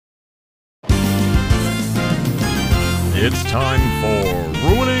It's time for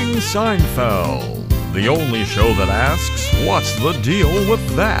Ruining Seinfeld, the only show that asks, what's the deal with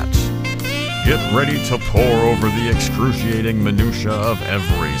that? Get ready to pore over the excruciating minutia of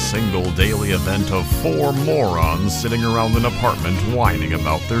every single daily event of four morons sitting around an apartment whining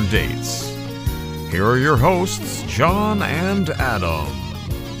about their dates. Here are your hosts, John and Adam.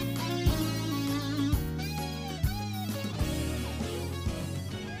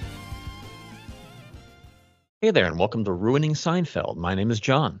 Hey there, and welcome to Ruining Seinfeld. My name is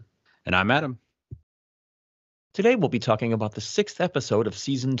John. And I'm Adam. Today we'll be talking about the 6th episode of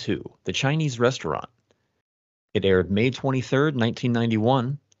Season 2, The Chinese Restaurant. It aired May 23rd,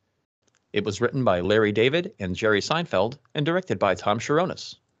 1991. It was written by Larry David and Jerry Seinfeld and directed by Tom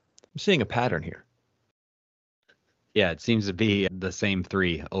Sharonis. I'm seeing a pattern here. Yeah, it seems to be the same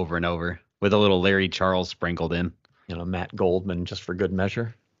three over and over, with a little Larry Charles sprinkled in. You know, Matt Goldman just for good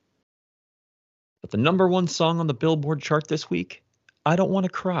measure. But the number one song on the Billboard chart this week, I Don't Want to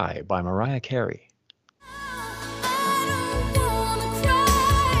Cry by Mariah Carey.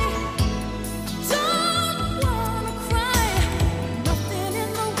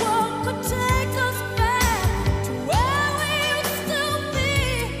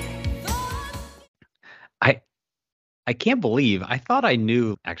 I can't believe, I thought I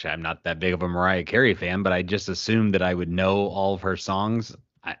knew, actually I'm not that big of a Mariah Carey fan, but I just assumed that I would know all of her songs.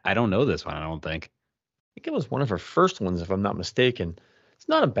 I don't know this one, I don't think. I think it was one of her first ones, if I'm not mistaken. It's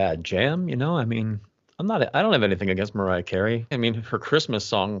not a bad jam, you know? I mean, I don't have anything against Mariah Carey. I mean, her Christmas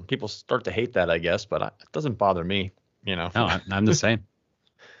song, people start to hate that, I guess, but it doesn't bother me, you know? No, I'm the same.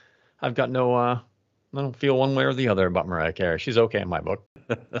 I've got I don't feel one way or the other about Mariah Carey. She's okay in my book.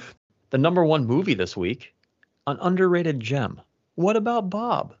 The number one movie this week, an underrated gem. What About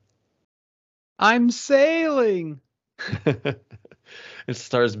Bob? I'm sailing! It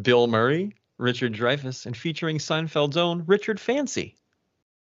stars Bill Murray, Richard Dreyfuss, and featuring Seinfeld's own Richard Fancy.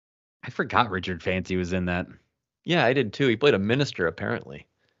 I forgot Richard Fancy was in that. Yeah, I did too. He played a minister, apparently.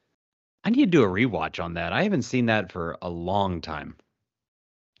 I need to do a rewatch on that. I haven't seen that for a long time.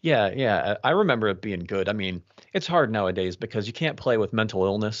 Yeah, I remember it being good. I mean, it's hard nowadays because you can't play with mental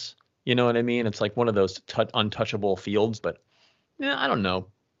illness. You know what I mean? It's like one of those untouchable fields, but yeah, I don't know.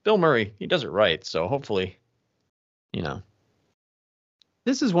 Bill Murray, he does it right, so hopefully, you know.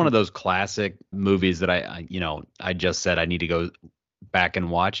 This is one of those classic movies that I just said I need to go back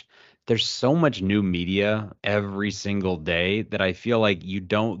and watch. There's so much new media every single day that I feel like you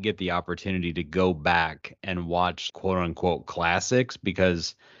don't get the opportunity to go back and watch quote unquote classics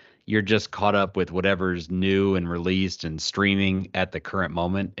because you're just caught up with whatever's new and released and streaming at the current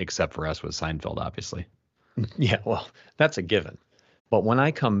moment, except for us with Seinfeld, obviously. Yeah, well, that's a given. But when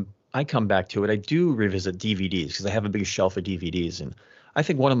I come back to it, I do revisit DVDs because I have a big shelf of DVDs, and I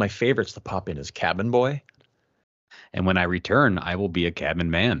think one of my favorites to pop in is Cabin Boy. And when I return, I will be a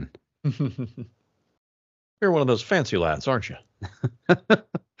cabin man. You're one of those fancy lads, aren't you?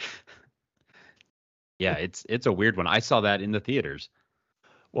 Yeah, it's a weird one. I saw that in the theaters.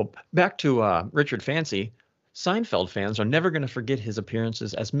 Well, back to Richard Fancy. Seinfeld fans are never going to forget his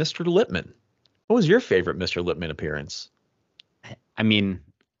appearances as Mr. Lippman. What was your favorite Mr. Lippman appearance? I mean,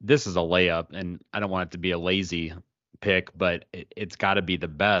 this is a layup, and I don't want it to be a lazy pick, but it's got to be the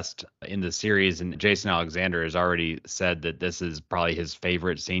best in the series. And Jason Alexander has already said that this is probably his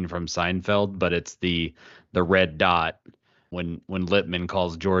favorite scene from Seinfeld, but it's the red dot when Lippman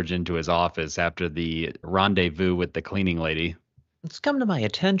calls George into his office after the rendezvous with the cleaning lady. It's come to my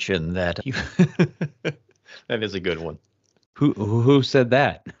attention that you... That is a good one. Who said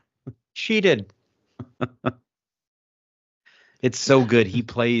that? She did. It's so good. He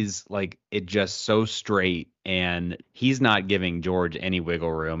plays like it just so straight, and he's not giving George any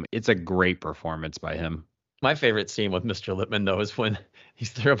wiggle room. It's a great performance by him. My favorite scene with Mr. Lippman, though, is when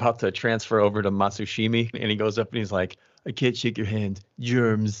they're about to transfer over to Matsushima, and he goes up and he's like, I can't shake your hand.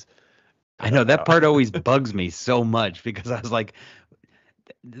 Germs. I know that part always bugs me so much because I was like,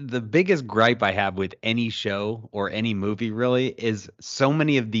 the biggest gripe I have with any show or any movie really is so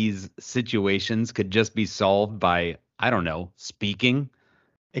many of these situations could just be solved by, I don't know, speaking.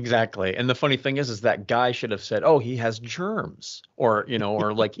 Exactly. And the funny thing is that guy should have said, oh, he has germs, or, you know,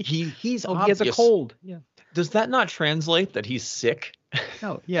 or like he's he has a cold. Yeah. Does that not translate that he's sick?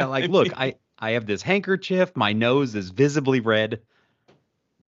 No. Yeah. Like, look, I have this handkerchief. My nose is visibly red.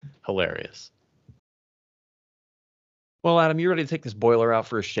 Hilarious. Well, Adam, you ready to take this boiler out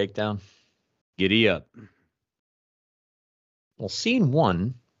for a shakedown? Giddy up. Well, scene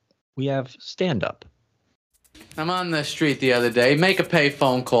 1, we have stand up. I'm on the street the other day, make a pay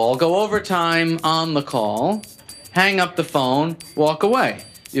phone call, go overtime on the call, hang up the phone, walk away.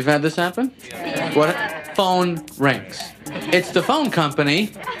 You've had this happen? What? phone rings. It's the phone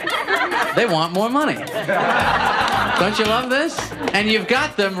company. They want more money. Don't you love this? And you've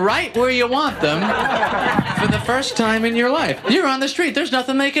got them right where you want them for the first time in your life. You're on the street. There's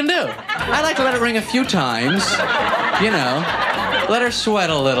nothing they can do. I like to let it ring a few times, you know. Let her sweat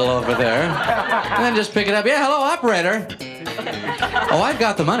a little over there. And then just pick it up. Yeah, hello, operator. Oh, I've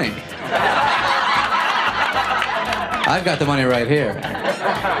got the money. I've got the money right here.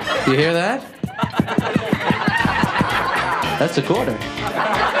 You hear that? That's a quarter.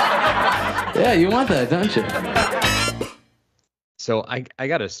 Yeah, you want that, don't you? So I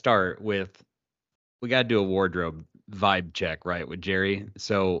got to start with, we got to do a wardrobe vibe check, right, with Jerry.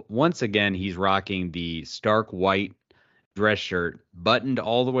 So once again, he's rocking the stark white dress shirt, buttoned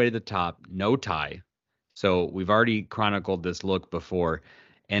all the way to the top, no tie. So we've already chronicled this look before.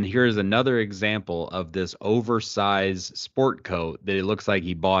 And here's another example of this oversized sport coat that it looks like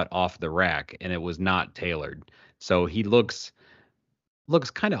he bought off the rack and it was not tailored. So he looks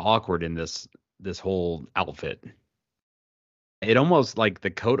kind of awkward in this whole outfit. It almost like the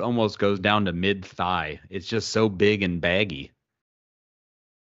coat almost goes down to mid-thigh. It's just so big and baggy.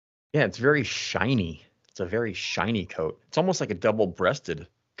 Yeah, it's very shiny. It's a very shiny coat. It's almost like a double-breasted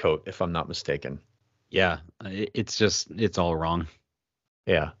coat, if I'm not mistaken. Yeah, it's all wrong.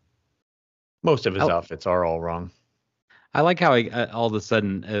 Yeah. Most of his outfits are all wrong. I like how I all of a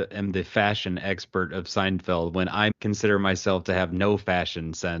sudden am the fashion expert of Seinfeld when I consider myself to have no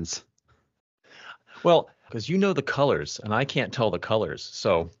fashion sense. Well, because you know the colors and I can't tell the colors.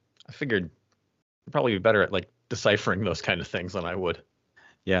 So I figured you'd probably be better at like deciphering those kind of things than I would.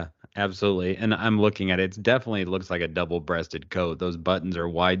 Yeah, absolutely. And I'm looking at it. It definitely looks like a double-breasted coat. Those buttons are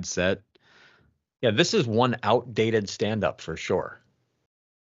wide set. Yeah, this is one outdated stand-up for sure.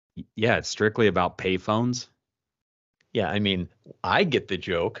 Yeah, it's strictly about payphones. Yeah, I mean, I get the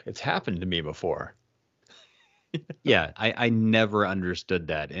joke. It's happened to me before. Yeah, I never understood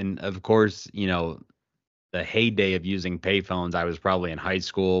that. And of course, you know, the heyday of using payphones, I was probably in high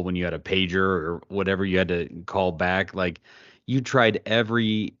school when you had a pager or whatever you had to call back. Like you tried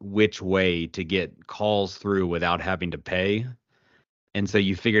every which way to get calls through without having to pay. And so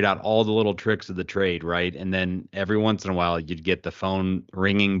you figured out all the little tricks of the trade, right? And then every once in a while you'd get the phone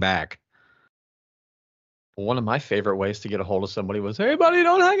ringing back. One of my favorite ways to get a hold of somebody was, "Hey, buddy,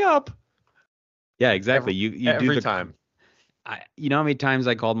 don't hang up." Yeah, exactly. You every do the time. You know how many times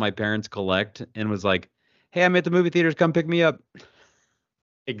I called my parents collect and was like, "Hey, I'm at the movie theaters. Come pick me up."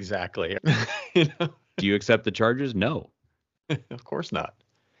 Exactly. Do you accept the charges? No. Of course not.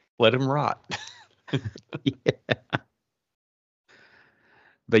 Let him rot. Yeah.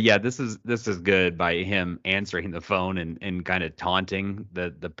 But yeah, this is good by him answering the phone and kind of taunting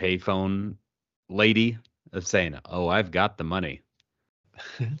the payphone lady of saying, "Oh, I've got the money.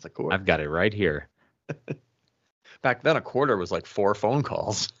 It's a quarter. I've got it right here." Back then, a quarter was like 4 phone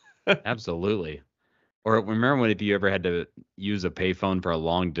calls. Absolutely. Or remember if you ever had to use a payphone for a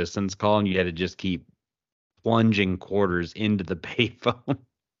long distance call and you had to just keep plunging quarters into the payphone?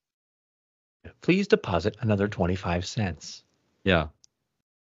 Please deposit another 25 cents. Yeah.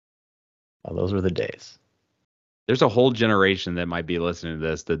 Well, those were the days. There's a whole generation that might be listening to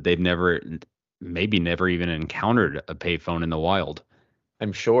this that they've maybe never even encountered a payphone in the wild.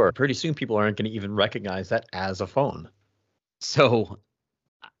 I'm sure pretty soon people aren't going to even recognize that as a phone. So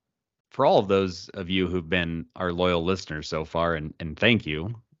for all of those of you who've been our loyal listeners so far, and thank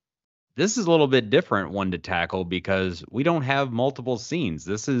you, this is a little bit different one to tackle because we don't have multiple scenes.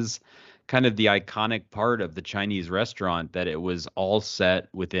 This is kind of the iconic part of the Chinese restaurant that it was all set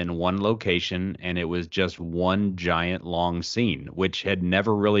within one location and it was just one giant long scene, which had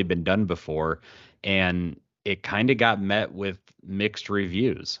never really been done before. And it kind of got met with mixed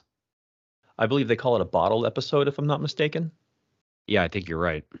reviews. I believe they call it a bottle episode, if I'm not mistaken. Yeah, I think you're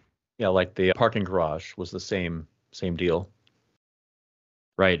right. Yeah, like the parking garage was the same deal.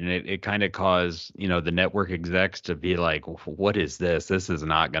 Right. And it kind of caused, you know, the network execs to be like, "What is this? This is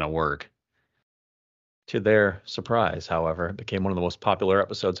not going to work." To their surprise, however, it became one of the most popular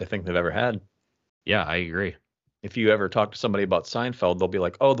episodes I think they've ever had. Yeah, I agree. If you ever talk to somebody about Seinfeld, they'll be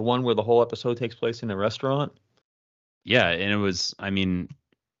like, "Oh, the one where the whole episode takes place in a restaurant?" Yeah, and it was,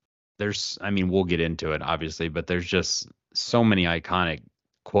 we'll get into it obviously, but there's just so many iconic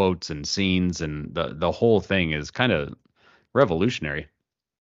quotes and scenes, and the whole thing is kind of revolutionary.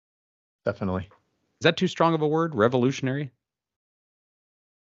 Definitely. Is that too strong of a word? Revolutionary?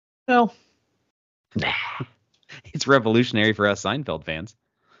 No. Nah. It's revolutionary for us Seinfeld fans.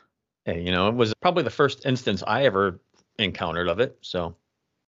 Hey, you know, it was probably the first instance I ever encountered of it. So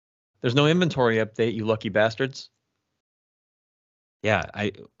there's no inventory update, you lucky bastards. Yeah,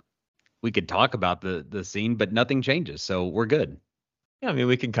 we could talk about the scene, but nothing changes, so we're good. Yeah, I mean,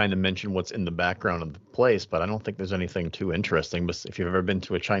 we can kind of mention what's in the background of the place, but I don't think there's anything too interesting. But if you've ever been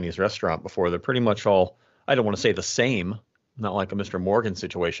to a Chinese restaurant before, they're pretty much all, I don't want to say the same, not like a Mr. Morgan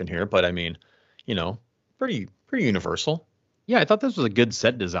situation here, but I mean, pretty universal. Yeah, I thought this was a good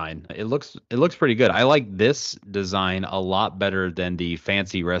set design. It looks pretty good. I like this design a lot better than the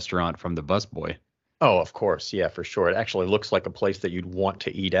fancy restaurant from the Busboy. Oh, of course. Yeah, for sure. It actually looks like a place that you'd want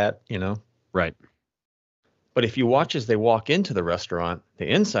to eat at, Right. But if you watch as they walk into the restaurant, the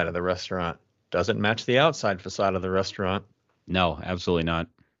inside of the restaurant doesn't match the outside facade of the restaurant. No, absolutely not.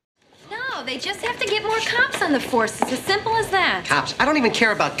 No, they just have to get more cops on the force. It's as simple as that. Cops. I don't even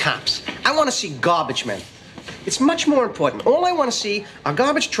care about cops. I want to see garbage men. It's much more important. All I want to see are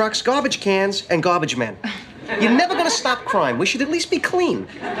garbage trucks, garbage cans, and garbage men. You're never going to stop crime. We should at least be clean.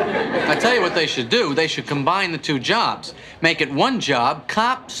 I tell you what they should do. They should combine the two jobs. Make it one job,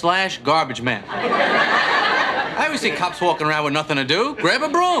 cop/garbage man. I always see cops walking around with nothing to do. Grab a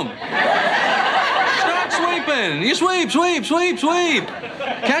broom. Start sweeping. You sweep, sweep, sweep, sweep.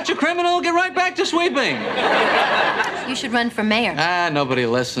 Catch a criminal, get right back to sweeping. You should run for mayor. Nobody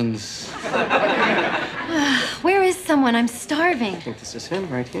listens. Where is someone? I'm starving. I think this is him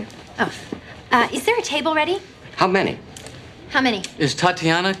right here. Oh. Is there a table ready? How many? How many? Is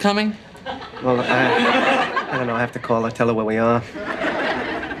Tatiana coming? Well, I don't know. I have to call her, tell her where we are.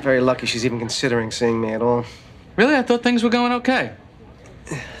 Very lucky she's even considering seeing me at all. Really? I thought things were going okay.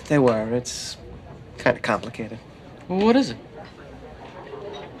 They were. It's kind of complicated. Well, what is it?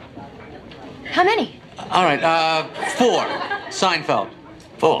 How many? All right, 4. Seinfeld.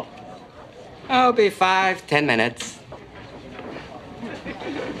 4. I'll be 5, 10 minutes.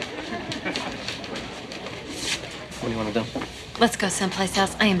 What do you want to do? Let's go someplace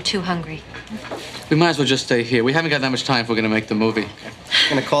else. I am too hungry. We might as well just stay here. We haven't got that much time if we're going to make the movie.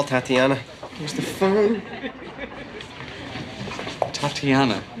 I'm gonna call Tatiana. Here's the phone.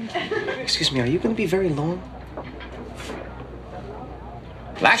 Tatiana. Excuse me, are you gonna be very long?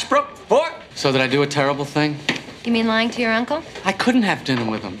 Lashbrook, 4. So did I do a terrible thing? You mean lying to your uncle? I couldn't have dinner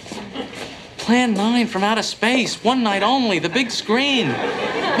with him. Plan 9 from outer space. One night only. The big screen.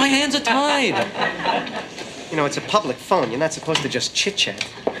 My hands are tied. You know, it's a public phone. You're not supposed to just chit-chat.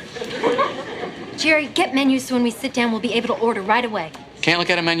 Jerry, get menus so when we sit down, we'll be able to order right away. Can't look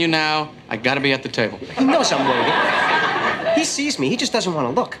at a menu now. I gotta be at the table. He knows I'm waiting. He sees me. He just doesn't want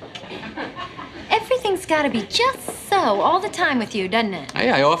to look. Everything's got to be just so all the time with you, doesn't it? Hey,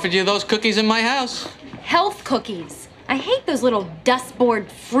 I offered you those cookies in my house. Health cookies. I hate those little dustboard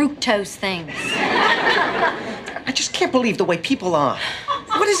fructose things. I just can't believe the way people are.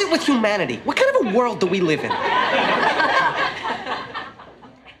 What is it with humanity? What kind of a world do we live in?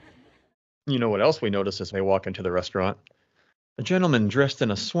 You know what else we notice as they walk into the restaurant? A gentleman dressed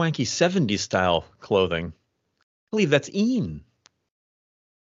in a swanky 70s style clothing. I believe that's Ian.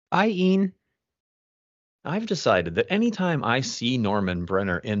 Hi, Ian. I've decided that anytime I see Norman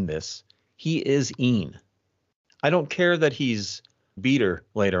Brenner in this, he is Ian. I don't care that he's Beater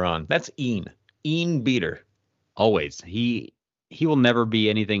later on. That's Ian. Ian Beater. Always. He will never be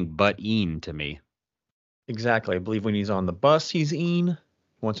anything but Ian to me. Exactly. I believe when he's on the bus, he's Ian.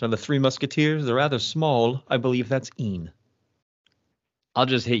 Wants another Three Musketeers. They're rather small. I believe that's Ian. I'll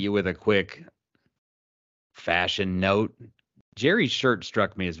just hit you with a quick fashion note. Jerry's shirt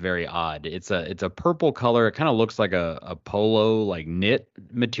struck me as very odd. It's a purple color. It kind of looks like a polo, like knit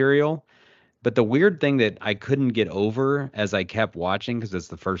material. But the weird thing that I couldn't get over as I kept watching, because it's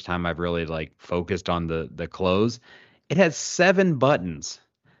the first time I've really like focused on the clothes, it has 7 buttons.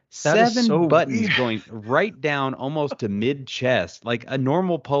 That is 7 so buttons weird. going right down almost to mid chest. Like a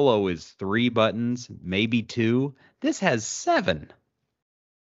normal polo is 3 buttons, maybe 2. This has 7.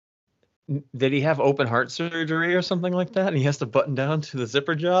 Did he have open heart surgery or something like that? And he has to button down to the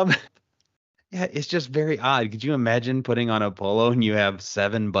zipper job? Yeah, it's just very odd. Could you imagine putting on a polo and you have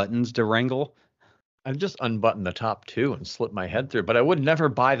 7 buttons to wrangle? I'd just unbutton the top 2 and slip my head through, but I would never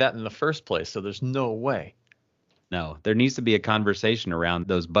buy that in the first place, so there's no way. No, there needs to be a conversation around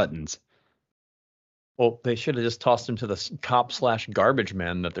those buttons. Well, they should have just tossed him to the cop/garbage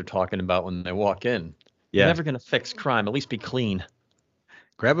man that they're talking about when they walk in. Yeah. You're never going to fix crime. At least be clean.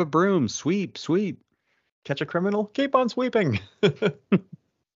 Grab a broom, sweep, sweep. Catch a criminal? Keep on sweeping.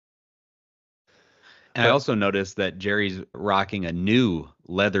 And I also noticed that Jerry's rocking a new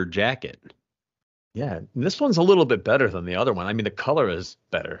leather jacket. Yeah, this one's a little bit better than the other one. I mean, the color is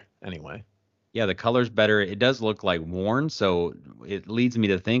better anyway. Yeah, the color's better. It does look like worn, so it leads me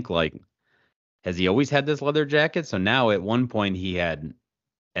to think, like, has he always had this leather jacket? So now at one point he had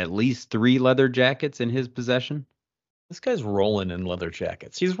at least 3 leather jackets in his possession. This guy's rolling in leather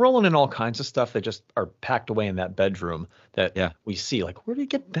jackets. He's rolling in all kinds of stuff that just are packed away in that bedroom that we see. Like, where did he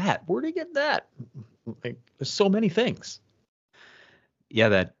get that? Where did he get that? Like, there's so many things.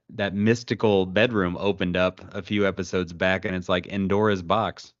 Yeah, that mystical bedroom opened up a few episodes back, and it's like Endora's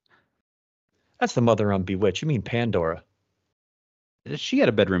box. That's the mother on Bewitched. You mean Pandora? She had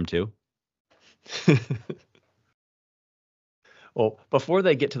a bedroom too. Well, before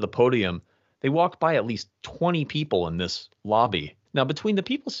they get to the podium, they walk by at least 20 people in this lobby. Now, between the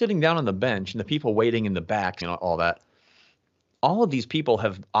people sitting down on the bench and the people waiting in the back and all that, all of these people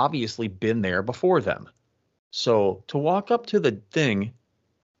have obviously been there before them. So to walk up to the thing,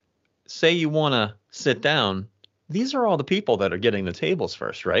 say you want to sit down, these are all the people that are getting the tables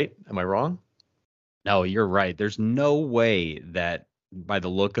first, right? Am I wrong? No, you're right. There's no way that by the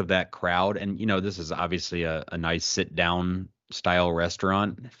look of that crowd, and this is obviously a nice sit down style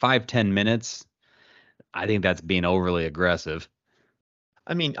restaurant, 5-10 minutes, I think that's being overly aggressive.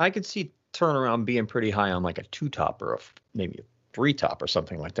 I mean, I could see turnaround being pretty high on like a 2-top or maybe a 3-top or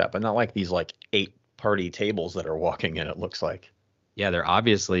something like that, but not like these like 8-party tables that are walking in, it looks like. Yeah, they're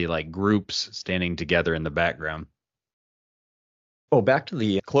obviously like groups standing together in the background. Oh, back to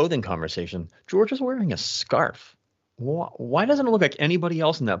the clothing conversation. George is wearing a scarf. Why doesn't it look like anybody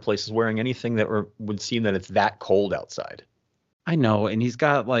else in that place is wearing anything that would seem that it's that cold outside? I know, and he's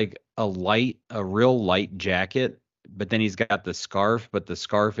got like a real light jacket, but then he's got the scarf, but the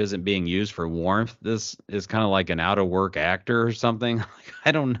scarf isn't being used for warmth. This is kind of like an out of work actor or something.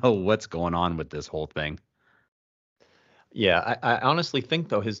 I don't know what's going on with this whole thing. Yeah, I honestly think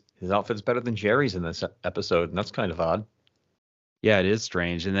though his outfit's better than Jerry's in this episode, and that's kind of odd. Yeah, it is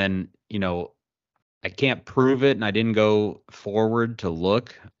strange. And then, I can't prove it, and I didn't go forward to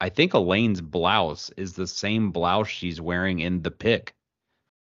look. I think Elaine's blouse is the same blouse she's wearing in the pic.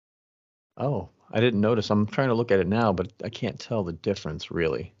 Oh, I didn't notice. I'm trying to look at it now, but I can't tell the difference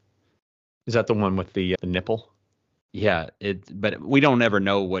really. Is that the one with the nipple? Yeah, but we don't ever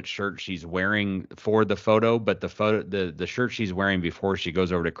know what shirt she's wearing for the photo, but the shirt she's wearing before she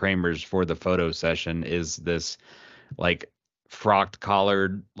goes over to Kramer's for the photo session is this like frocked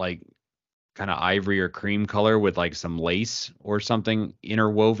collared, like kind of ivory or cream color with like some lace or something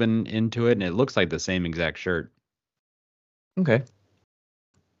interwoven into it, and it looks like the same exact shirt. Okay.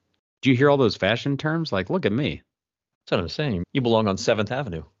 Do you hear all those fashion terms? Like, look at me. That's what I'm saying. You belong on 7th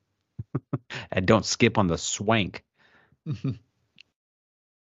Avenue. And don't skip on the swank. Well,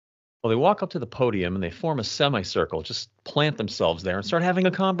 they walk up to the podium and they form a semicircle, just plant themselves there and start having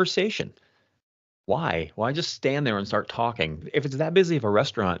a conversation. Why? Why just stand there and start talking? If it's that busy of a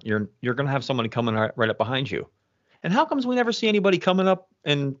restaurant, you're going to have somebody coming right up behind you. And how comes we never see anybody coming up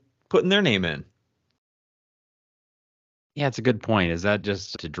and putting their name in? Yeah, it's a good point. Is that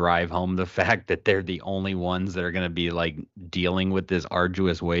just to drive home the fact that they're the only ones that are going to be like dealing with this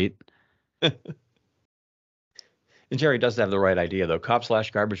arduous wait? And Jerry does have the right idea, though.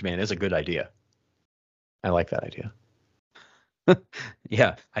 Cop/garbage man is a good idea. I like that idea.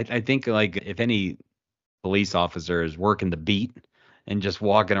 Yeah, I think like if any police officer is working the beat and just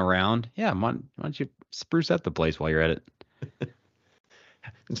walking around, why don't you spruce up the place while you're at it?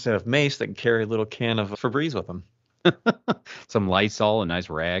 Instead of mace, they can carry a little can of Febreze with them. Some Lysol, a nice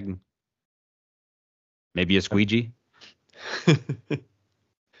rag, maybe a squeegee.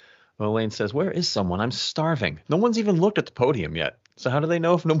 Well, Elaine says, "Where is someone? I'm starving." No one's even looked at the podium yet. So how do they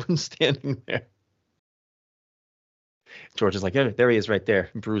know if no one's standing there? George is like, there he is right there.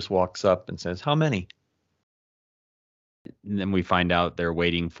 Bruce walks up and says, "How many?" And then we find out they're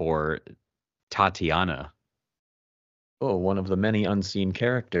waiting for Tatiana. Oh, one of the many unseen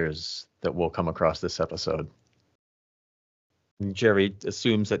characters that we'll come across this episode. And Jerry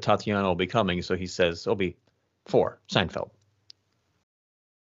assumes that Tatiana will be coming, so he says it'll be 4, Seinfeld.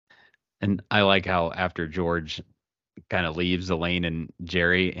 And I like how after George kind of leaves Elaine and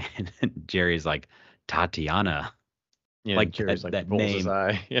Jerry, and Jerry's like, Tatiana. Yeah, like Jerry's that rolls name. his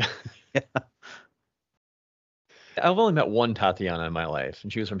eye. Yeah. I've only met one Tatiana in my life,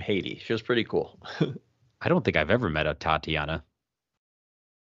 and she was from Haiti. She was pretty cool. I don't think I've ever met a Tatiana.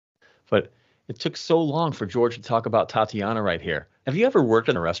 But it took so long for George to talk about Tatiana right here. Have you ever worked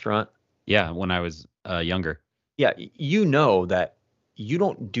in a restaurant? Yeah, when I was younger. Yeah, you know that you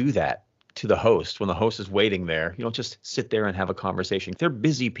don't do that to the host when the host is waiting there. You don't just sit there and have a conversation. They're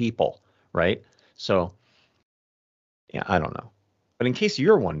busy people, right? So, yeah, I don't know. But in case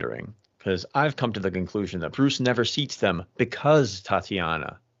you're wondering, because I've come to the conclusion that Bruce never seats them because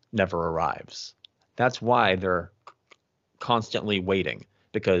Tatiana never arrives. That's why they're constantly waiting,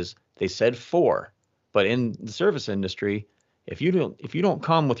 because they said 4, but in the service industry, if you don't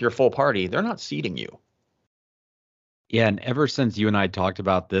come with your full party, they're not seating you. Yeah, and ever since you and I talked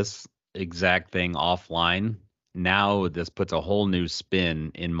about this exact thing offline, now this puts a whole new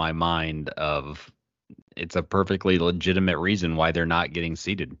spin in my mind of it's a perfectly legitimate reason why they're not getting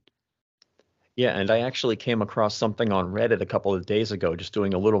seated. Yeah, and I actually came across something on Reddit a couple of days ago, just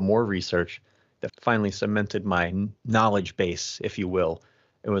doing a little more research that finally cemented my knowledge base, if you will.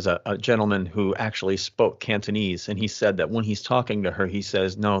 It was a gentleman who actually spoke Cantonese, and he said that when he's talking to her, he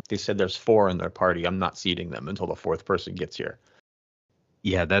says, no, they said there's 4 in their party. I'm not seating them until the 4th person gets here.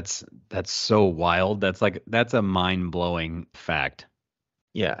 Yeah, that's so wild. That's a mind-blowing fact.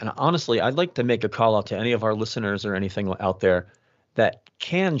 Yeah, and honestly, I'd like to make a call out to any of our listeners or anything out there that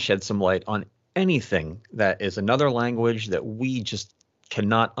can shed some light on anything that is another language that we just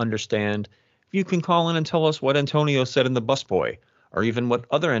cannot understand. You can call in and tell us what Antonio said in The Busboy, or even what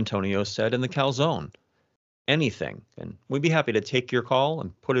other Antonio said in The Calzone. Anything. And we'd be happy to take your call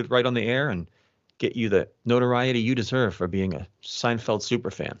and put it right on the air and get you the notoriety you deserve for being a Seinfeld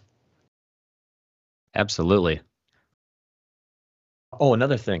superfan. Absolutely. Oh,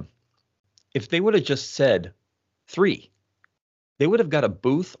 another thing. If they would have just said 3, they would have got a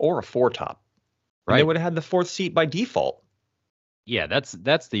booth or a 4-top. And they Right. would have had the 4th seat by default. Yeah,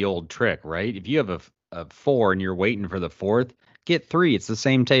 that's the old trick, right? If you have a 4 and you're waiting for the 4th, get 3. It's the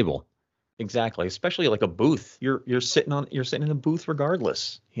same table. Exactly. Especially like a booth. You're sitting in a booth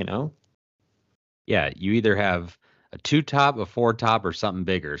regardless, you know? Yeah, you either have a 2-top, a 4-top, or something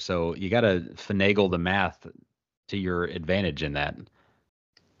bigger. So you got to finagle the math to your advantage in that.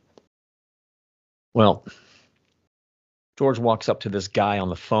 Well, George walks up to this guy on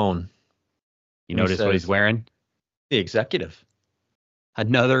the phone. You And he notice what he's says, wearing? the executive.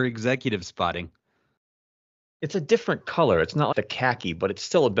 Another executive spotting. It's a different color. It's not like a khaki, but it's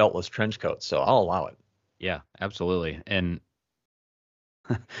still a beltless trench coat, so I'll allow it. Yeah, absolutely. And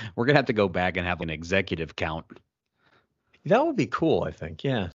we're gonna have to go back and have an executive count. That would be cool, I think.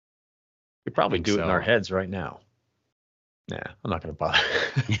 Yeah. We probably think do it in our so. heads right now. Nah, I'm not going to bother.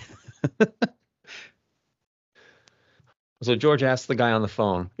 So George asked the guy on the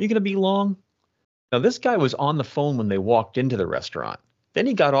phone, are you going to be long? Now, this guy was on the phone when they walked into the restaurant. Then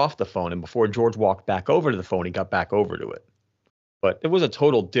he got off the phone, and before George walked back over to the phone, he got back over to it. But it was a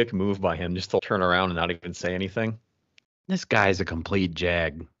total dick move by him just to turn around and not even say anything. This guy's a complete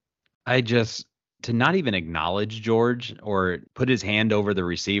jag. To not even acknowledge George or put his hand over the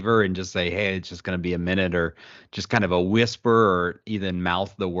receiver and just say, hey, it's just going to be a minute, or just kind of a whisper, or even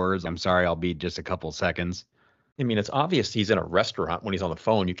mouth the words, I'm sorry, I'll be just a couple seconds. I mean, it's obvious he's in a restaurant when he's on the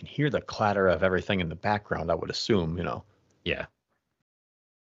phone. You can hear the clatter of everything in the background, I would assume, you know. Yeah.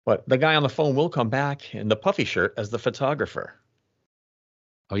 But the guy on the phone will come back in the puffy shirt as the photographer.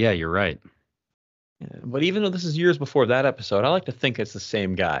 Oh, yeah, you're right. Yeah, but even though this is years before that episode, I like to think it's the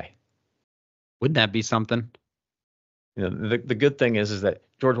same guy. Wouldn't that be something? You know, the good thing is that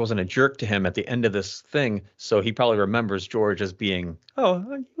George wasn't a jerk to him at the end of this thing, so he probably remembers George as being,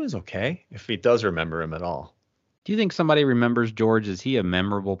 oh, he was okay, if he does remember him at all. Do you think somebody remembers George? Is he a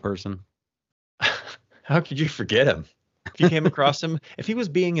memorable person? How could you forget him? If you came across him, if he was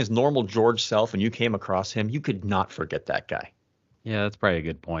being his normal George self and you came across him, you could not forget that guy. Yeah, that's probably a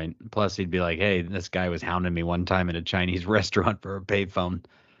good point. Plus, he'd be like, hey, this guy was hounding me one time at a Chinese restaurant for a payphone.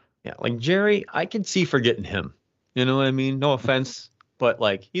 Yeah, like Jerry, I could see forgetting him. You know what I mean? No offense, but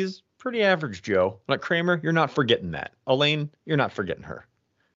like he's pretty average Joe. Like Kramer, you're not forgetting that. Elaine, you're not forgetting her.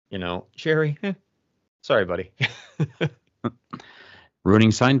 You know, Jerry, sorry, buddy. Ruining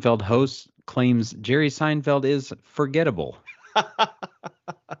Seinfeld host claims Jerry Seinfeld is forgettable.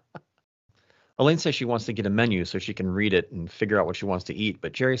 Elaine says she wants to get a menu so she can read it and figure out what she wants to eat,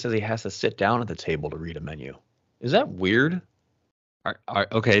 but Jerry says he has to sit down at the table to read a menu. Is that weird?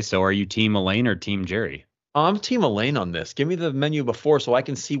 Okay, so are you Team Elaine or Team Jerry? I'm Team Elaine on this. Give me the menu before so I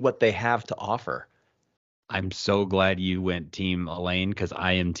can see what they have to offer. I'm so glad you went Team Elaine because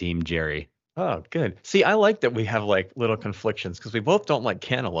I am Team Jerry. Oh, good. See, I like that we have like little conflictions because we both don't like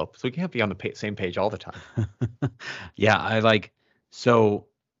cantaloupe, so we can't be on the same page all the time. Yeah, so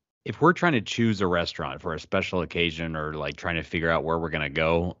if we're trying to choose a restaurant for a special occasion or like trying to figure out where we're going to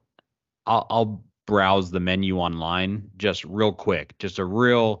go, I'll browse the menu online just real quick, just a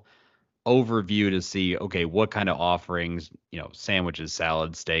real overview to see, okay, what kind of offerings, sandwiches,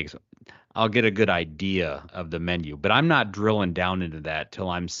 salads, steaks. I'll get a good idea of the menu, but I'm not drilling down into that till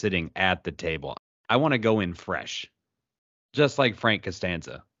I'm sitting at the table. I want to go in fresh, just like Frank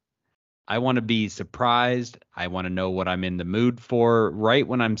Costanza. I want to be surprised. I want to know what I'm in the mood for right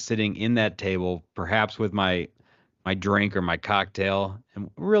when I'm sitting in that table, perhaps with my drink or my cocktail, and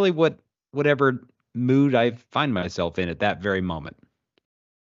really whatever mood I find myself in at that very moment.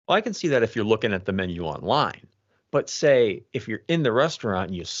 Well, I can see that if you're looking at the menu online, But say if you're in the restaurant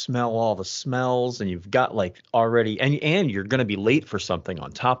and you smell all the smells and you've got like already and you're going to be late for something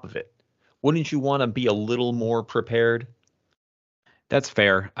on top of it, wouldn't you want to be a little more prepared? That's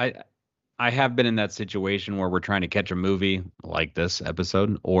fair. I have been in that situation where we're trying to catch a movie like this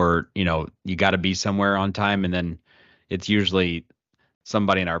episode, or you got to be somewhere on time, and then it's usually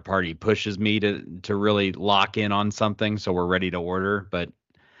somebody in our party pushes me to really lock in on something, so we're ready to order. But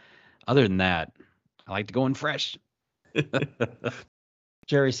other than that, I like to go in fresh.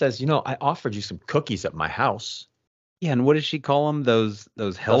 Jerry says, I offered you some cookies at my house. Yeah, and what does she call them?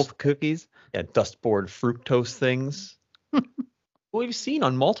 Those health cookies? Yeah, dustboard fructose things. We've seen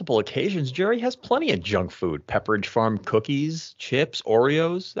on multiple occasions, Jerry has plenty of junk food. Pepperidge Farm cookies, chips,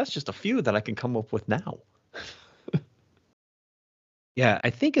 Oreos. That's just a few that I can come up with now. Yeah, I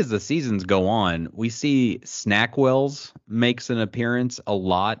think as the seasons go on, we see Snackwell's makes an appearance a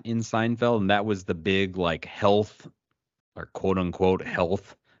lot in Seinfeld, and that was the big like health or quote unquote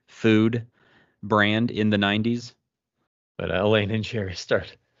health food brand in the 90s. But Elaine and Jerry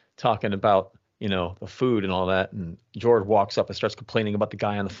start talking about, the food and all that, and George walks up and starts complaining about the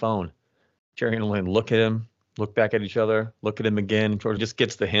guy on the phone. Jerry and Elaine look at him, look back at each other, look at him again. George just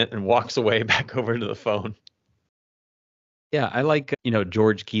gets the hint and walks away back over to the phone. Yeah, I like,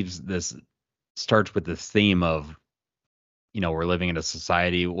 George starts with this theme of, we're living in a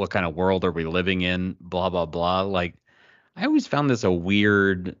society. What kind of world are we living in? Blah, blah, blah. Like, I always found this a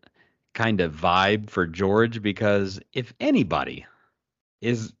weird kind of vibe for George, because if anybody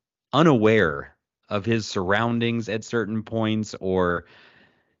is unaware of his surroundings at certain points or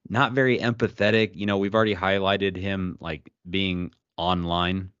not very empathetic, we've already highlighted him like being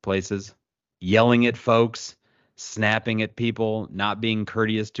online places, yelling at folks, snapping at people, not being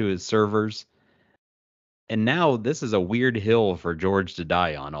courteous to his servers. And now this is a weird hill for George to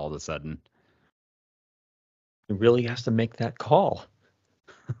die on all of a sudden. He really has to make that call.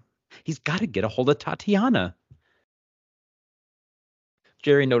 He's got to get a hold of Tatiana.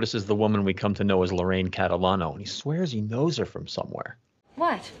 Jerry notices the woman we come to know as Lorraine Catalano, and he swears he knows her from somewhere.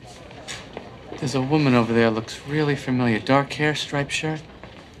 What? There's a woman over there looks really familiar. Dark hair, striped shirt.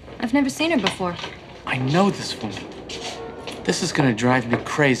 I've never seen her before. I know this woman. This is gonna drive me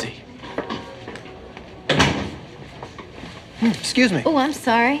crazy. Excuse me. Oh, I'm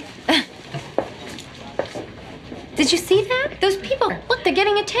sorry. Did you see that? Those people, look, they're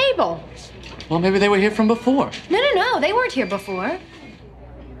getting a table. Well, maybe they were here from before. No, they weren't here before.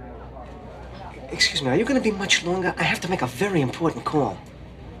 Excuse me, are you going to be much longer? I have to make a very important call.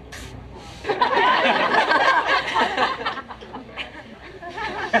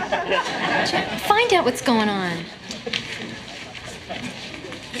 Find out what's going on.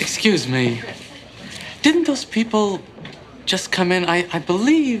 Excuse me. Didn't those people just come in? I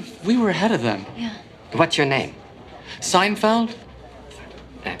believe we were ahead of them. Yeah. What's your name? Seinfeld?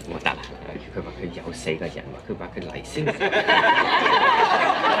 我得啦，佢話佢有4個人，佢話佢嚟先。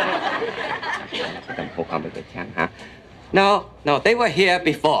咁唔好講俾佢聽嚇。No, they were here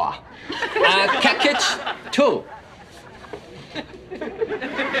before. Package 2.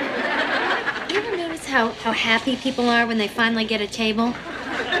 You ever notice how happy people are when they finally get a table?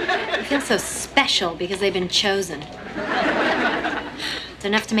 They feel so special because they've been chosen. It's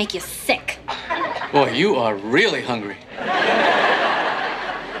enough to make you sick. Boy, you are really hungry.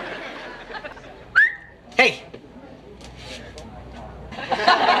 Hey!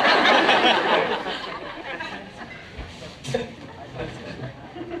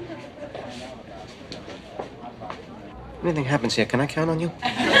 Anything happens here, can I count on you?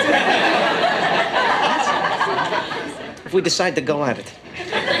 If we decide to go at it.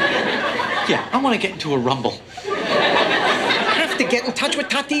 Yeah, I want to get into a rumble. I have to get in touch with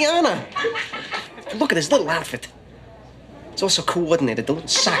Tatiana. Look at his little outfit. It's also coordinated. The little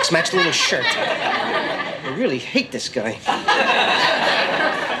socks match the little shirt. I really hate this guy. Oh,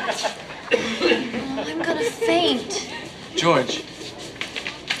 I'm gonna faint. George,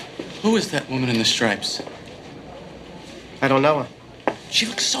 who is that woman in the stripes? I don't know her. She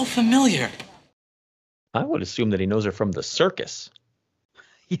looks so familiar. I would assume that he knows her from the circus.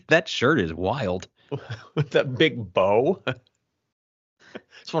 That shirt is wild. With that big bow.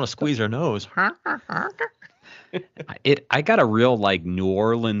 Just want to squeeze her nose. I got a real like New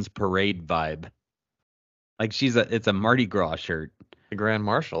Orleans parade vibe. Like it's a Mardi Gras shirt. The Grand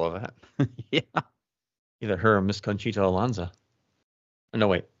Marshal of that. Yeah. Either her or Miss Conchita Alonso. No,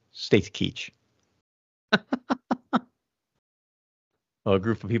 wait. Stacy Keach. A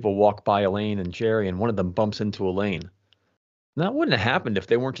group of people walk by Elaine and Jerry, and one of them bumps into Elaine. And that wouldn't have happened if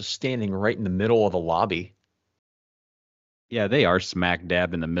they weren't just standing right in the middle of the lobby. Yeah, they are smack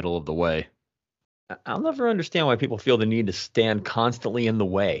dab in the middle of the way. I'll never understand why people feel the need to stand constantly in the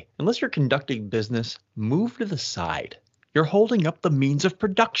way. Unless you're conducting business, move to the side. You're holding up the means of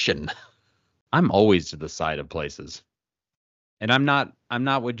production. I'm always to the side of places. And I'm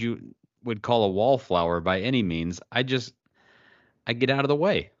not what you would call a wallflower by any means. I get out of the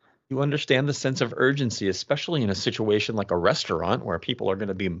way. You understand the sense of urgency, especially in a situation like a restaurant where people are going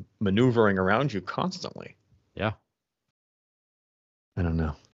to be maneuvering around you constantly. Yeah. I don't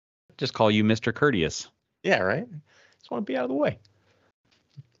know. Just call you Mr. Courteous. Yeah, right? Just want to be out of the way.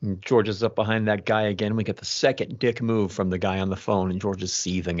 And George is up behind that guy again. We get the second dick move from the guy on the phone, and George is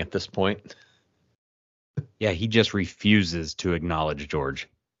seething at this point. Yeah, he just refuses to acknowledge George.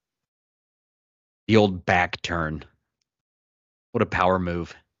 The old back turn. What a power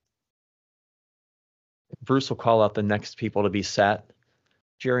move. Bruce will call out the next people to be sat.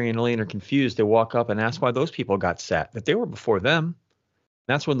 Jerry and Elaine are confused. They walk up and ask why those people got sat, that they were before them.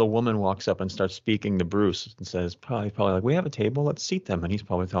 That's when the woman walks up and starts speaking to Bruce and says, probably like, we have a table, let's seat them. And he's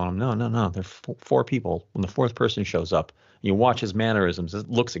probably telling him, no, there are four people. When the fourth person shows up, you watch his mannerisms, it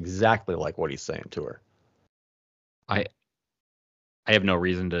looks exactly like what he's saying to her. I have no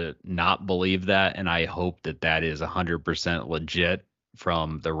reason to not believe that, and I hope that is 100% legit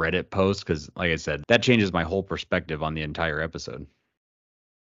from the Reddit post, because, like I said, that changes my whole perspective on the entire episode.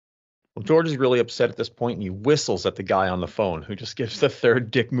 Well, George is really upset at this point, and he whistles at the guy on the phone, who just gives the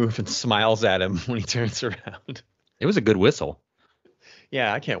third dick move and smiles at him when he turns around. It was a good whistle.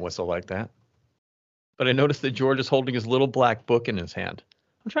 Yeah, I can't whistle like that. But I noticed that George is holding his little black book in his hand.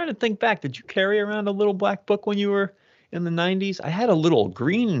 I'm trying to think back. Did you carry around a little black book when you were in the 90s? I had a little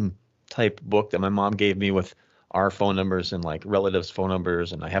green type book that my mom gave me with our phone numbers and like relatives' phone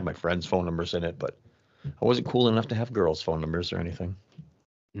numbers, and I had my friends' phone numbers in it, but I wasn't cool enough to have girls' phone numbers or anything.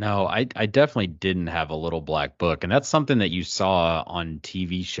 No, I definitely didn't have a little black book, and that's something that you saw on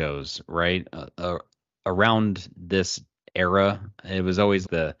TV shows, right? Around this era, it was always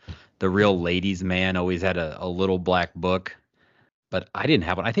the real ladies' man always had a little black book, but I didn't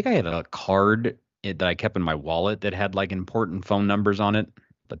have one. I think I had a card that I kept in my wallet that had like important phone numbers on it,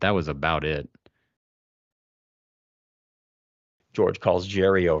 but that was about it. George calls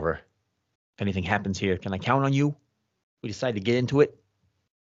Jerry over. If anything happens here, can I count on you? We decide to get into it?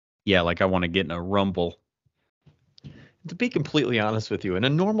 Yeah, like I want to get in a rumble. To be completely honest with you, in a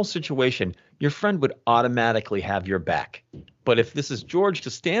normal situation, your friend would automatically have your back. But if this is George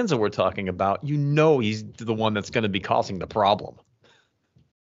Costanza we're talking about, you know he's the one that's going to be causing the problem.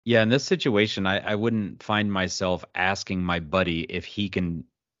 Yeah, in this situation, I wouldn't find myself asking my buddy if he can,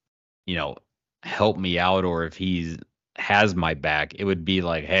 help me out or if he has my back. It would be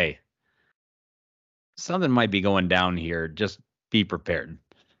like, hey, something might be going down here. Just be prepared.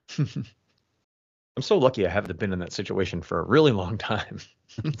 I'm so lucky I haven't been in that situation for a really long time.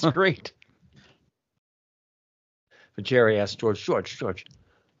 It's great. But Jerry asked George,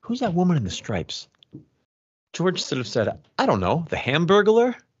 who's that woman in the stripes? George sort of said, I don't know, the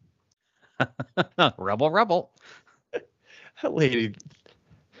Hamburglar? Rebel. That lady,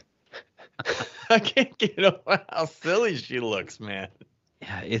 I can't get over how silly she looks, man.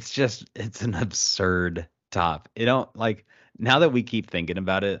 Yeah, it's an absurd top. Now that we keep thinking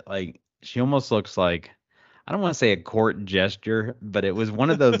about it, like she almost looks like, I don't want to say a court gesture, but it was one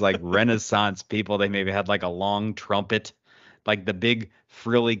of those like Renaissance people. They maybe had like a long trumpet, like the big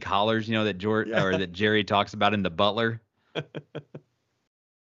frilly collars, that that Jerry talks about in The Butler.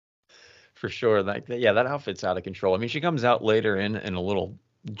 For sure. That outfit's out of control. I mean, she comes out later in a little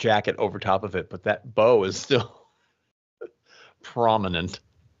jacket over top of it, but that bow is still prominent.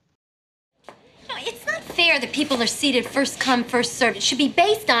 It's not fair that people are seated first come, first served. It should be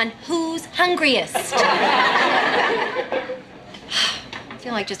based on who's hungriest. I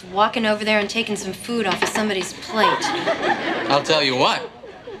feel like just walking over there and taking some food off of somebody's plate. I'll tell you what.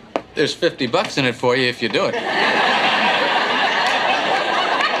 There's $50 in it for you if you do it.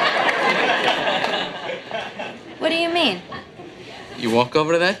 What do you mean? You walk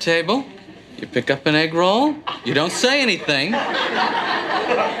over to that table, you pick up an egg roll, you don't say anything.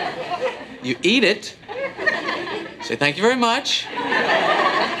 You eat it, say thank you very much,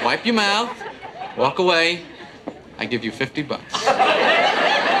 wipe your mouth, walk away. I give you $50.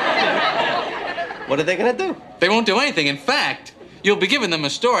 What are they gonna do? They won't do anything. In fact, you'll be giving them a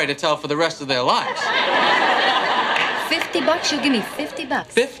story to tell for the rest of their lives. $50? You'll give me $50?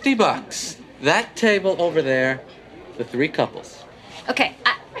 $50. That table over there, the 3 couples. Okay,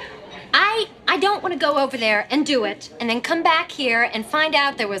 I don't want to go over there and do it, and then come back here and find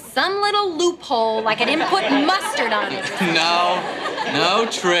out there was some little loophole, like I didn't put mustard on it. No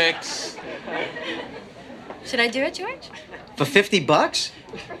tricks. Should I do it, George? For $50?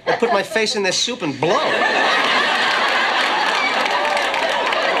 I'd put my face in their soup and blow.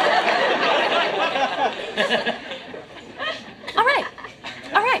 All right.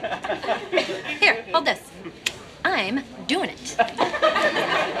 All right. Here, hold this. I'm doing it.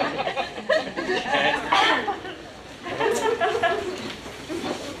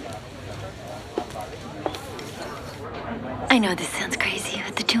 I know this sounds crazy,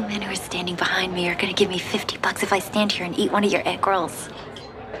 but the two men who are standing behind me are gonna give me $50 if I stand here and eat one of your egg rolls.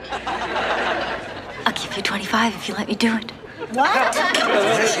 I'll give you 25 if you let me do it. What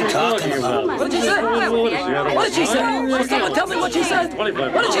is she talking about? What did you say? What did she say? Someone tell me what she said. What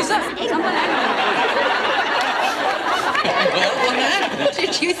did she say?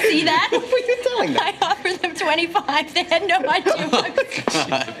 Did you see that? What were you telling them? I offered them 25. They had no idea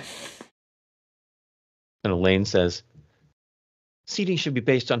what. And Elaine says, seating should be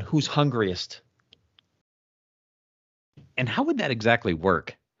based on who's hungriest. And how would that exactly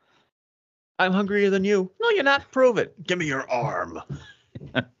work? I'm hungrier than you. No, you're not. Prove it. Give me your arm.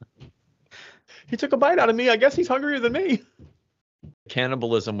 He took a bite out of me. I guess he's hungrier than me.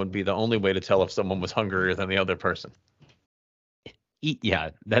 Cannibalism would be the only way to tell if someone was hungrier than the other person. Yeah,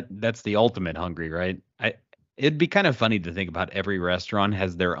 that's the ultimate hungry, right? It'd be kind of funny to think about every restaurant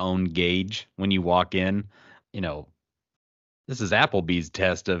has their own gauge when you walk in. You know, this is Applebee's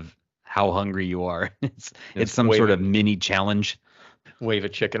test of how hungry you are. It's some sort of mini challenge. Wave a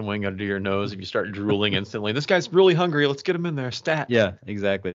chicken wing under your nose if you start drooling instantly. This guy's really hungry. Let's get him in there. Stat. Yeah,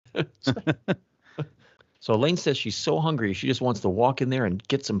 exactly. So Elaine says she's so hungry she just wants to walk in there and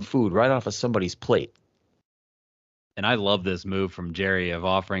get some food right off of somebody's plate. And I love this move from Jerry of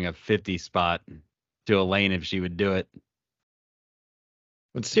offering a 50 spot to Elaine if she would do it.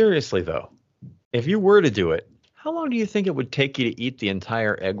 But seriously, though, if you were to do it, how long do you think it would take you to eat the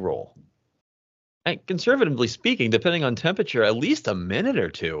entire egg roll? And conservatively speaking, depending on temperature, at least a minute or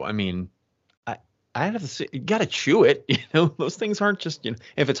two. I mean, I have to say, you got to chew it. You know, those things aren't just, you know,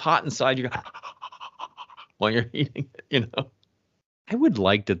 if it's hot inside, you while you're eating it, you know. I would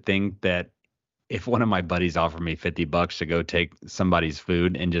like to think that if one of my buddies offered me $50 to go take somebody's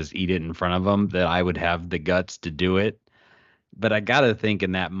food and just eat it in front of them, that I would have the guts to do it. But I got to think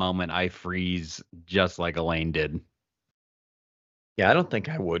in that moment, I freeze just like Elaine did. Yeah, I don't think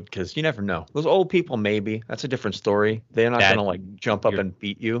I would, because you never know. Those old people, maybe. That's a different story. They're not going to, like, jump up and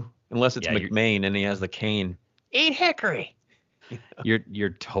beat you. Unless it's McMain and he has the cane. Eat hickory. You're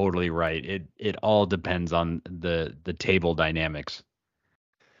totally right. It all depends on the table dynamics.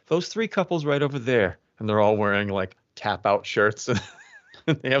 Those three couples right over there, and they're all wearing, like, tap-out shirts. And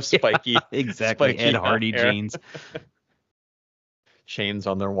they have spiky. Yeah, exactly. Spiky Ed Hardy hair. jeans. Chains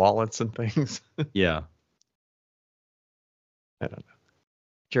on their wallets and things. Yeah. I don't know.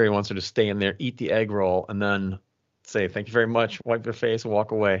 Jerry wants her to stay in there, eat the egg roll, and then say, thank you very much, wipe your face, and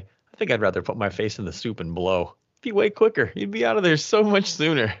walk away. I think I'd rather put my face in the soup and blow. It'd be way quicker. You'd be out of there so much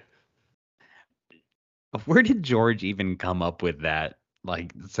sooner. Where did George even come up with that?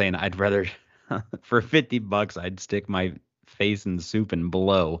 Like saying, I'd rather, for $50, I'd stick my face in the soup and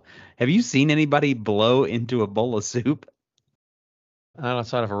blow. Have you seen anybody blow into a bowl of soup? Not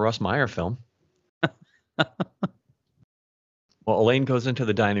outside of a Russ Meyer film. Well, Elaine goes into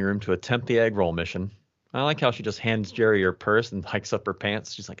the dining room to attempt the egg roll mission. I like how she just hands Jerry her purse and hikes up her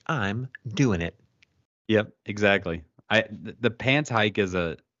pants. She's like, I'm doing it. Yep, exactly. The pants hike is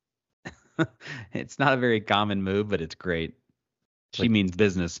it's not a very common move, but it's great. She means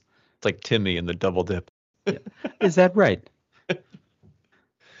business. It's like Timmy in the double dip. Yeah. Is that right?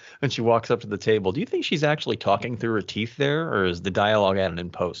 And she walks up to the table. Do you think she's actually talking through her teeth there, or is the dialogue added in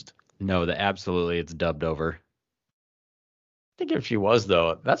post? No, absolutely it's dubbed over. I think if she was,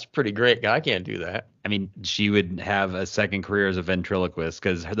 though, that's pretty great. I can't do that. I mean, she would have a second career as a ventriloquist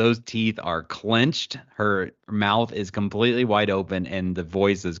because those teeth are clenched. Her mouth is completely wide open, and the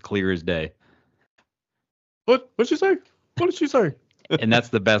voice is clear as day. What'd she say? What did she say? And that's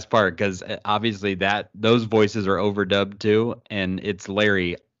the best part because obviously those voices are overdubbed too, and it's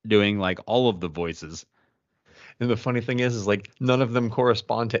Larry doing like all of the voices. And the funny thing is like none of them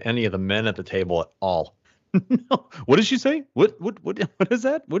correspond to any of the men at the table at all. No. What did she say? What is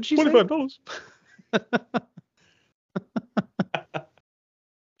that? What did she say? $25.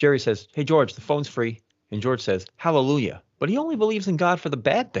 Jerry says, hey, George, the phone's free. And George says, hallelujah. But he only believes in God for the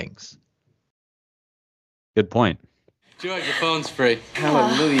bad things. Good point. George, the phone's free.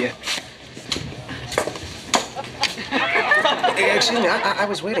 Hallelujah. Hey, excuse me, I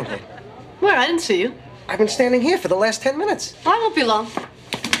was waiting here. Where? I didn't see you. I've been standing here for the last 10 minutes. I won't be long.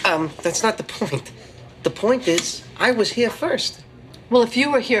 That's not the point. The point is, I was here first. Well, if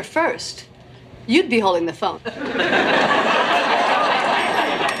you were here first, you'd be holding the phone.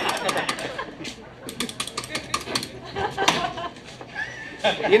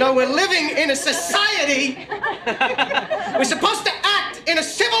 You know, we're living in a society. We're supposed to act in a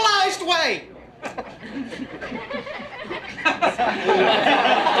civilized way.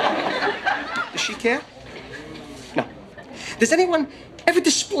 Does she care? No. Does anyone ever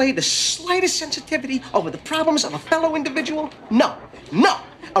display the slightest sensitivity over the problems of a fellow individual? No. No.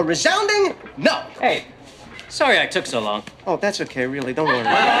 A resounding no. Hey, sorry I took so long. Oh, that's okay, really. Don't worry.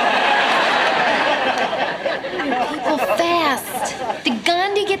 People fast. Did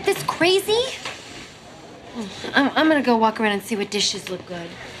Gandhi get this crazy? I'm gonna go walk around and see what dishes look good.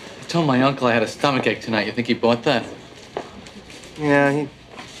 I told my uncle I had a stomachache tonight. You think he bought that? Yeah, he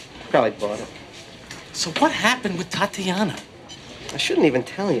probably bought it. So what happened with Tatiana? I shouldn't even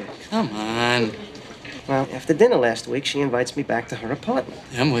tell you. Come on. Well, after dinner last week, she invites me back to her apartment.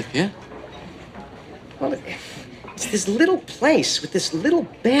 I'm with you. Well, it's this little place with this little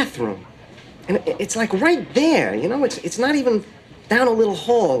bathroom. And it's like right there, you know? It's not even down a little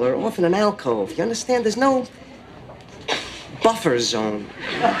hall or off in an alcove. You understand? There's no buffer zone.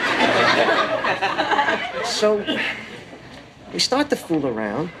 So we start to fool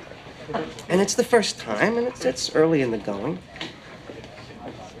around, and it's the first time, and it's early in the going.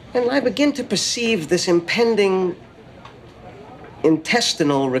 And I begin to perceive this impending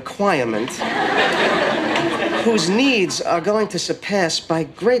intestinal requirement whose needs are going to surpass by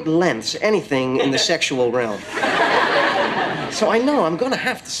great lengths anything in the sexual realm. So I know I'm going to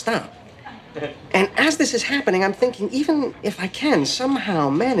have to stop. And as this is happening, I'm thinking, even if I can somehow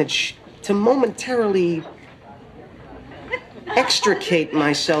manage to momentarily extricate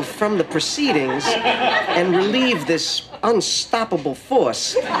myself from the proceedings and relieve this unstoppable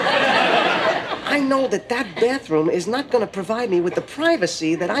force, I know that that bathroom is not going to provide me with the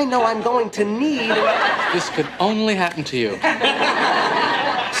privacy that I know I'm going to need. This could only happen to you.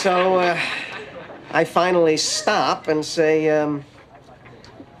 So, I finally stop and say,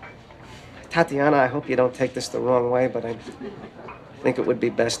 Tatiana, I hope you don't take this the wrong way, but I think it would be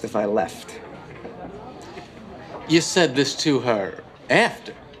best if I left. You said this to her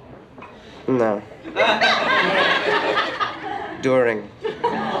after? No. During.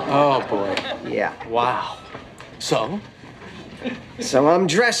 Oh, boy. Yeah. Wow. So? So I'm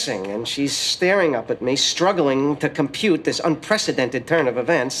dressing, and she's staring up at me, struggling to compute this unprecedented turn of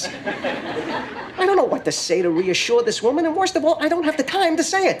events. I don't know what to say to reassure this woman, and worst of all, I don't have the time to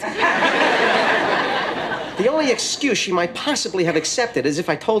say it. The only excuse she might possibly have accepted is if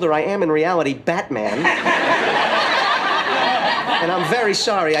I told her I am, in reality, Batman. And I'm very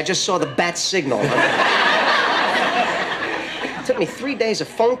sorry, I just saw the bat signal. It took me 3 days of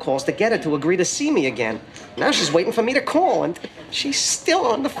phone calls to get her to agree to see me again. Now she's waiting for me to call, and she's still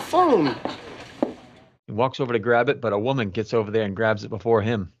on the phone. He walks over to grab it, but a woman gets over there and grabs it before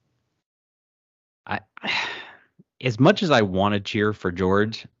him. As much as I want to cheer for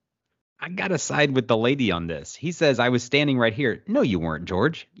George, I gotta side with the lady on this. He says, I was standing right here. No, you weren't,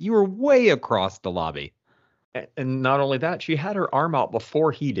 George. You were way across the lobby. And not only that, she had her arm out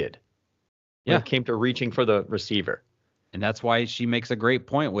before he did. When it came to reaching for the receiver. And that's why she makes a great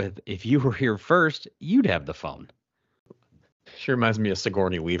point with, if you were here first, you'd have the phone. She reminds me of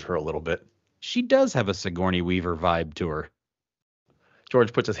Sigourney Weaver a little bit. She does have a Sigourney Weaver vibe to her.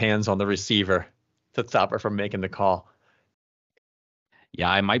 George puts his hands on the receiver to stop her from making the call.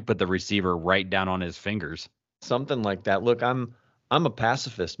 Yeah, I might put the receiver right down on his fingers. Something like that. Look, I'm a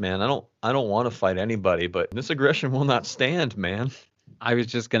pacifist, man. I don't want to fight anybody, but this aggression will not stand, man. I was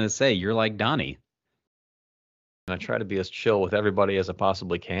just gonna say, you're like Donnie. And I try to be as chill with everybody as I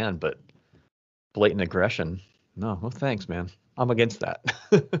possibly can, but blatant aggression, no thanks, man. I'm against that.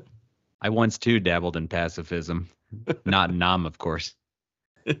 I once too dabbled in pacifism. Not Nam, of course.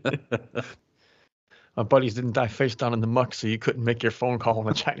 My buddies didn't die face down in the muck, so you couldn't make your phone call in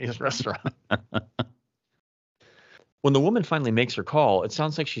a Chinese restaurant. When the woman finally makes her call, it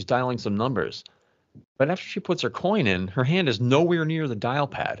sounds like she's dialing some numbers. But after she puts her coin in, her hand is nowhere near the dial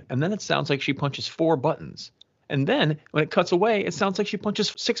pad. And then it sounds like she punches 4 buttons. And then when it cuts away, it sounds like she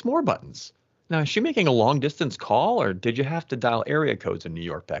punches 6 more buttons. Now, is she making a long distance call, or did you have to dial area codes in New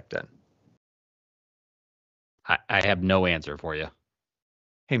York back then? I have no answer for you.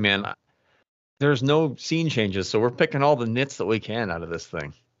 Hey, man, there's no scene changes, so we're picking all the nits that we can out of this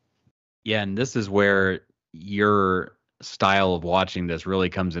thing. Yeah, and this is where your style of watching this really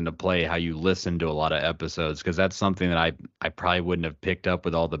comes into play, how you listen to a lot of episodes, because that's something that I probably wouldn't have picked up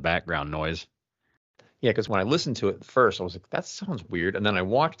with all the background noise. Yeah, because when I listened to it first, I was like, that sounds weird. And then I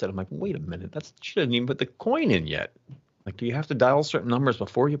watched it. I'm like, wait a minute. She didn't even put the coin in yet. Like, do you have to dial certain numbers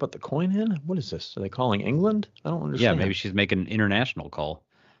before you put the coin in? What is this? Are they calling England? I don't understand. Yeah, maybe she's making an international call.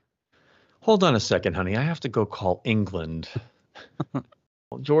 Hold on a second, honey. I have to go call England.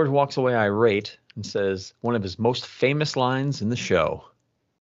 Well, George walks away irate and says one of his most famous lines in the show.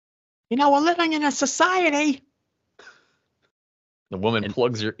 You know, we're living in a society. The woman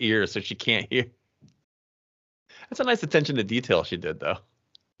plugs her ears so she can't hear. That's a nice attention to detail she did, though.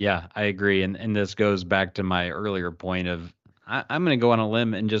 Yeah, I agree. And this goes back to my earlier point of I'm going to go on a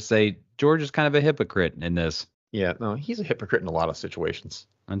limb and just say George is kind of a hypocrite in this. Yeah, no, he's a hypocrite in a lot of situations.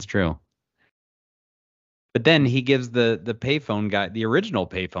 That's true. But then he gives the payphone guy, the original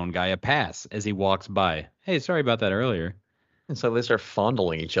payphone guy, a pass as he walks by. Hey, sorry about that earlier. And so they start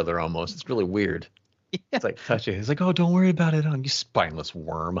fondling each other almost. It's really weird. Yeah. It's like touchy. He's like, oh, don't worry about it, you spineless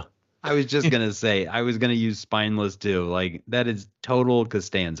worm. I was just going to say, I was going to use spineless too. Like, that is total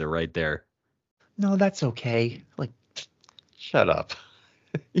Costanza right there. No, that's okay. Like, shut up.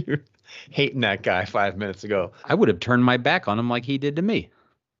 You're hating that guy 5 minutes ago. I would have turned my back on him like he did to me.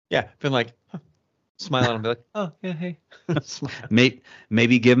 Yeah, been like, smile at him and be like, oh, yeah, hey.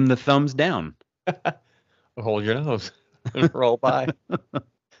 Maybe give him the thumbs down. Hold your nose and roll by.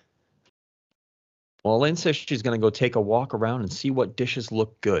 Well, Elaine says she's going to go take a walk around and see what dishes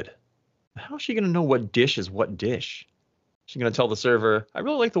look good. How is she going to know what dish is what dish? She's going to tell the server, I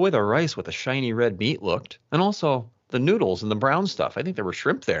really like the way the rice with the shiny red meat looked. And also the noodles and the brown stuff. I think there were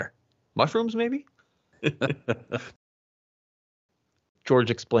shrimp there. Mushrooms, maybe?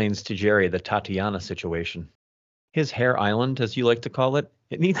 George explains to Jerry the Tatiana situation. His hair island, as you like to call it,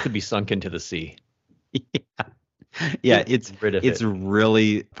 it needs to be sunk into the sea. Yeah, it's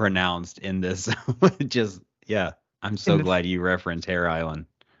really pronounced in this. I'm so glad you referenced Hair Island.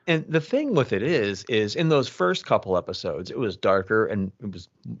 And the thing with it is in those first couple episodes, it was darker and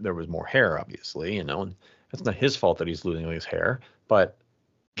there was more hair, obviously, and it's not his fault that he's losing his hair, but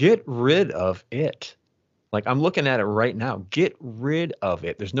get rid of it. Like, I'm looking at it right now. Get rid of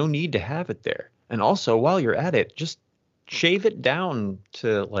it. There's no need to have it there. And also, while you're at it, just shave it down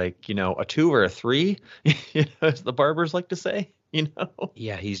to a 2 or a 3, as the barbers like to say,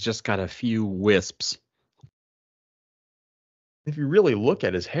 Yeah, he's just got a few wisps. If you really look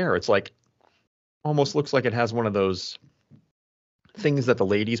at his hair, it's almost looks like it has one of those things that the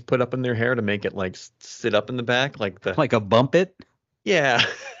ladies put up in their hair to make it sit up in the back, like a bump it. Yeah,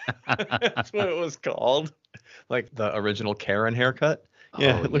 that's what it was called, like the original Karen haircut.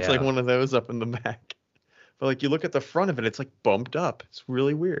 Yeah, it looks like one of those up in the back. But you look at the front of it, it's bumped up. It's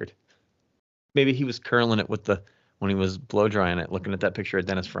really weird. Maybe he was curling it when he was blow drying it, looking at that picture of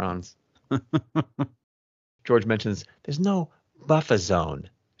Dennis Franz. George mentions there's no buffer zone.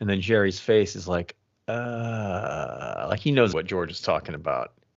 And then Jerry's face is like he knows what George is talking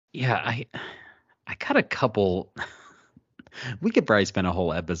about. Yeah, I got a couple. We could probably spend a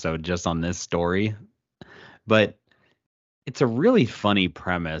whole episode just on this story, but it's a really funny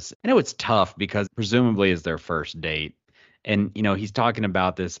premise. I know it's tough because presumably it's their first date. And, he's talking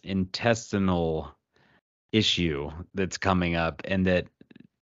about this intestinal issue that's coming up and that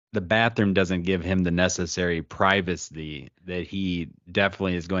the bathroom doesn't give him the necessary privacy that he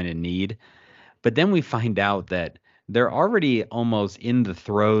definitely is going to need. But then we find out that they're already almost in the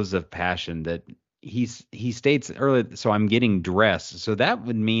throes of passion, that he states earlier, so I'm getting dressed. So that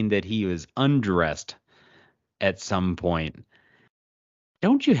would mean that he was undressed at some point.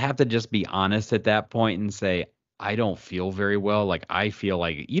 Don't you have to just be honest at that point and say, I don't feel very well? I feel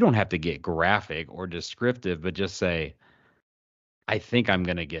like you don't have to get graphic or descriptive, but just say, I think I'm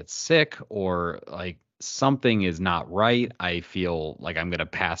going to get sick, or something is not right. I feel like I'm going to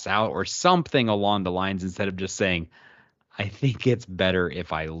pass out, or something along the lines, instead of just saying, I think it's better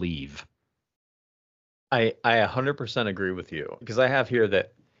if I leave. I 100% agree with you, because I have here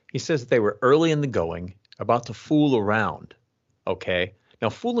that he says that they were early in the going, about to fool around. Okay. Now,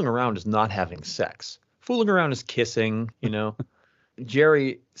 fooling around is not having sex. Fooling around is kissing,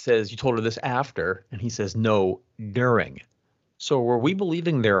 Jerry says, you told her this after, and he says, no, during. So were we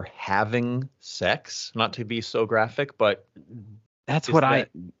believing they're having sex? Not to be so graphic, but that's what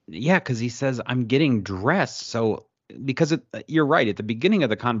because he says, I'm getting dressed. So because you're right. At the beginning of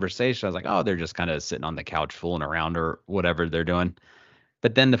the conversation, I was like, oh, they're just kind of sitting on the couch fooling around or whatever they're doing.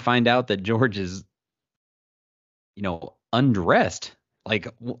 But then to find out that George is, undressed,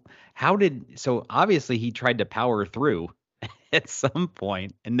 so obviously he tried to power through at some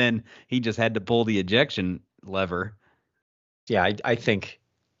point, and then he just had to pull the ejection lever. Yeah, I think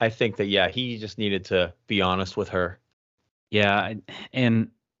that, he just needed to be honest with her. Yeah, and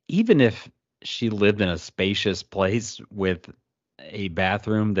even if she lived in a spacious place with a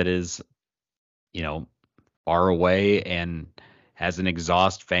bathroom that is, far away and has an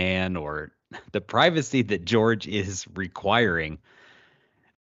exhaust fan, or the privacy that George is requiring,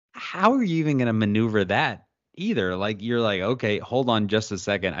 how are you even going to maneuver that either. Like, you're like, okay, hold on just a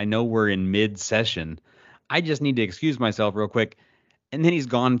second. I know we're in mid-session. I just need to excuse myself real quick. And then he's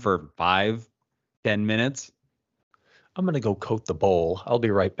gone for 5, 10 minutes. I'm going to go coat the bowl. I'll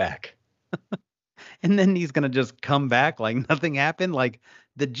be right back. And then he's going to just come back like nothing happened. Like,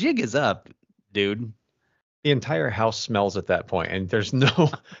 the jig is up, dude. The entire house smells at that point, and there's no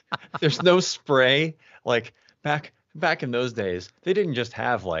spray. Like back in those days, they didn't just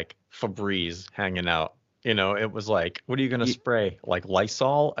have like Febreze hanging out. You know, it was like, what are you going to spray? Like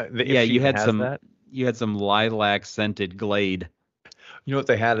Lysol? Yeah, you had some lilac scented Glade. You know what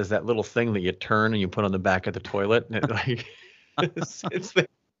they had is that little thing that you turn and you put on the back of the toilet. And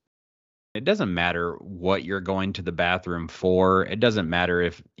it doesn't matter what you're going to the bathroom for. It doesn't matter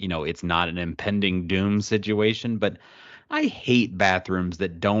if, it's not an impending doom situation, but I hate bathrooms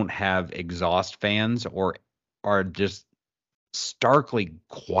that don't have exhaust fans or are just starkly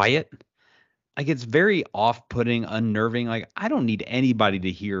quiet. Like, it's very off-putting, unnerving. Like, I don't need anybody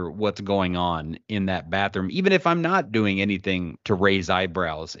to hear what's going on in that bathroom, even if I'm not doing anything to raise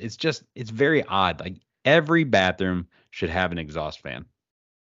eyebrows. It's very odd. Like, every bathroom should have an exhaust fan.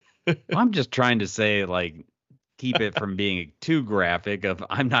 I'm just trying to say, like, keep it from being too graphic of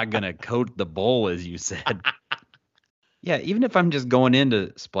I'm not going to coat the bowl, as you said. Yeah, even if I'm just going in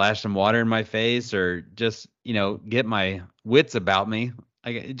to splash some water in my face or just, get my wits about me,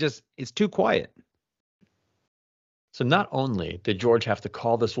 it's too quiet. So not only did George have to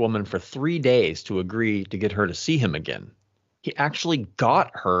call this woman for 3 days to agree to get her to see him again, he actually got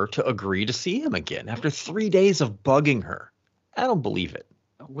her to agree to see him again after 3 days of bugging her. I don't believe it.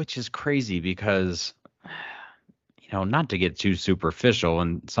 Which is crazy because, not to get too superficial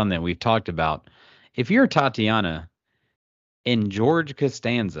and something we've talked about, if you're Tatiana and George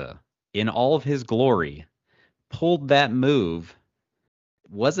Costanza in all of his glory pulled that move,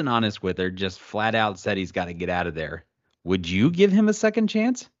 wasn't honest with her, just flat out said he's got to get out of there, would you give him a second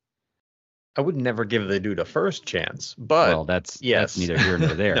chance? I would never give the dude a first chance, but well, that's neither here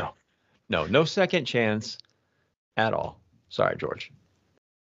nor there. No second chance at all. Sorry, George.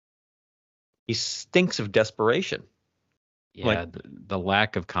 He stinks of desperation. Yeah, the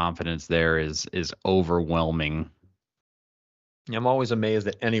lack of confidence there is overwhelming. I'm always amazed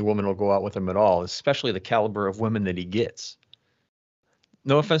that any woman will go out with him at all, especially the caliber of women that he gets.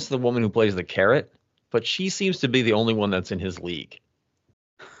 No offense to the woman who plays the carrot, but she seems to be the only one that's in his league.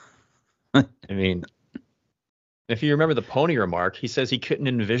 I mean, if you remember the pony remark, he says he couldn't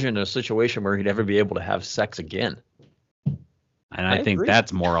envision a situation where he'd ever be able to have sex again. And I think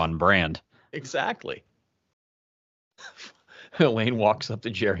that's more on brand. Exactly. Elaine walks up to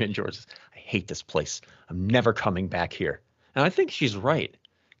Jerry and George says, I hate this place. I'm never coming back here. And I think she's right,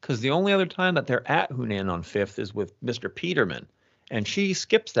 because the only other time that they're at Hunan on 5th is with Mr. Peterman. And she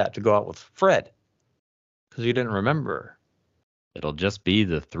skips that to go out with Fred because you didn't remember. It'll just be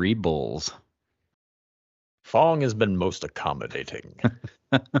the 3 bulls. Fong has been most accommodating.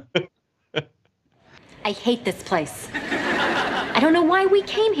 I hate this place. I don't know why we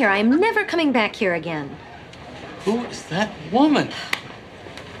came here. I am never coming back here again. Who is that woman?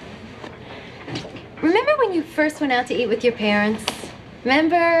 Remember when you first went out to eat with your parents?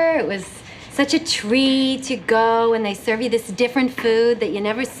 Remember? It was such a treat to go and they serve you this different food that you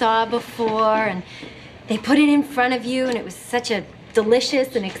never saw before and they put it in front of you and it was such a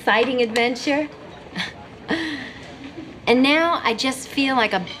delicious and exciting adventure. And now I just feel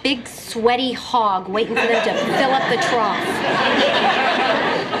like a big sweaty hog waiting for them to fill up the trough.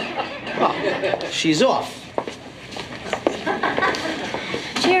 Oh, she's off.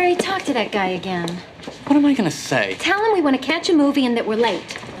 Jerry, talk to that guy again. What am I gonna say? Tell him we want to catch a movie and that we're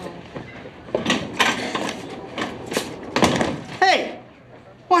late. Hey,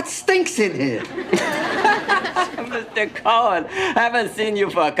 what stinks in here? Mr. Cohen, haven't seen you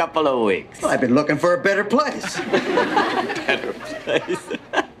for a couple of weeks. Well, I've been looking for a better place. Better place.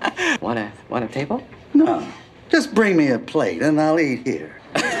 Want a table? No, just bring me a plate and I'll eat here.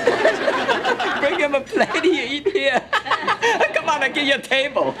 Bring him a plate, you eat here. Come on, I'll give you a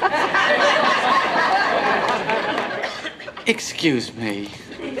table. Excuse me.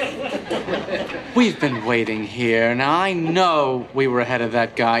 We've been waiting here. Now, I know we were ahead of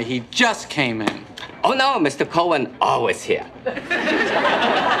that guy. He just came in. Oh, no, Mr. Cohen, always here.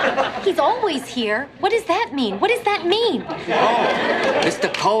 He's always here. What does that mean? What does that mean? Oh,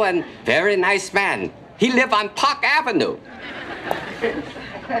 Mr. Cohen, very nice man. He live on Park Avenue.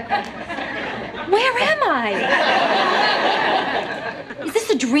 Where am I? Is this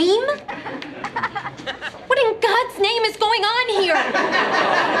a dream? What in God's name is going on here?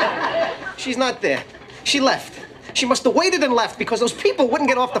 She's not there. She left. She must have waited and left because those people wouldn't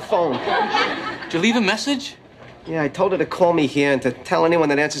get off the phone. Did you leave a message? Yeah, I told her to call me here and to tell anyone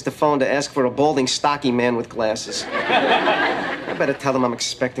that answers the phone to ask for a balding, stocky man with glasses. I better tell them I'm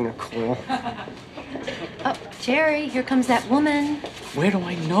expecting a call. Oh, Jerry, here comes that woman. Where do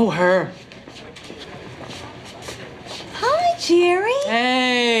I know her? Hi, Jerry.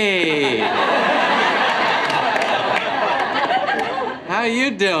 Hey! How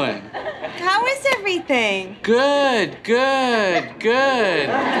you doing? How is everything? Good.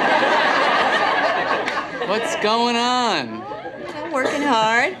 What's going on? I'm working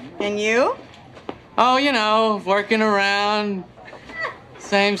hard. And you? Oh, you know, working around.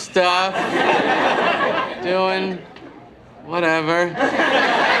 Same stuff. Doing whatever.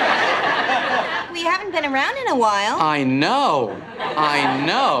 We haven't been around in a while. I know.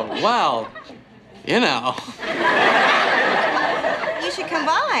 Well, you know. You should come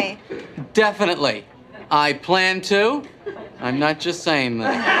by. Definitely. I plan to. I'm not just saying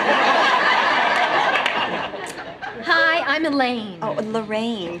that. Hi, I'm Elaine. Oh,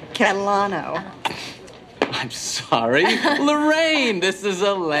 Lorraine Catalano. I'm sorry. Lorraine, this is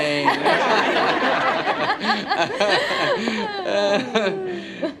Elaine.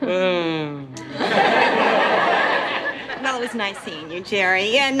 Well, it was nice seeing you,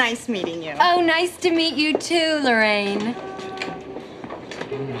 Jerry. Yeah, nice meeting you. Oh, nice to meet you too, Lorraine.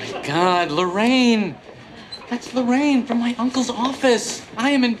 Oh my God, Lorraine. That's Lorraine from my uncle's office. I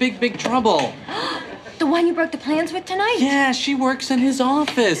am in big trouble. The one you broke the plans with tonight? Yeah, she works in his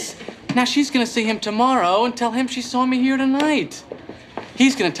office. Now she's gonna see him tomorrow and tell him she saw me here tonight.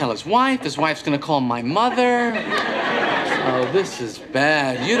 He's gonna tell his wife's gonna call my mother. Oh, this is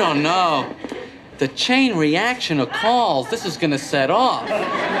bad. You don't know. The chain reaction of calls this is gonna set off.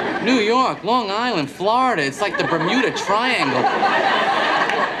 New York, Long Island, Florida, it's like the Bermuda Triangle.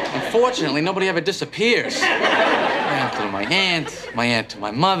 Unfortunately, nobody ever disappears. My uncle to my aunt to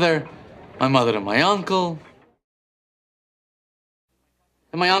my mother to my uncle.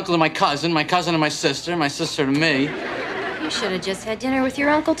 And my uncle to my cousin to my sister to me. You should have just had dinner with your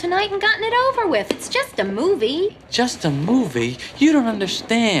uncle tonight and gotten it over with. It's just a movie. Just a movie? You don't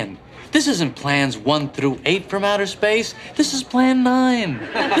understand. This isn't plans 1 through 8 from outer space. This is plan 9.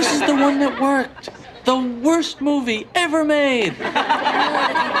 This is the one that worked. The worst movie ever made.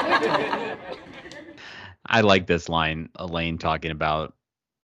 I like this line, Elaine talking about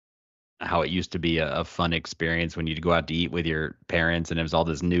how it used to be a fun experience when you'd go out to eat with your parents and it was all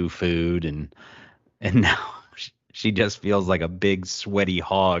this new food and now she just feels like a big sweaty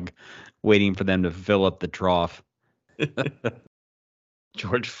hog waiting for them to fill up the trough.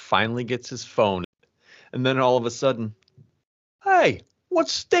 George finally gets his phone and then all of a sudden, hey, what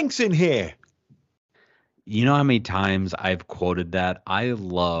stinks in here? You know how many times I've quoted that? I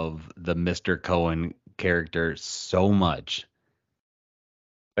love the Mr. Cohen character so much.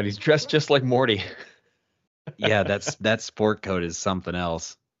 But he's dressed just like Morty. Yeah, that sport coat is something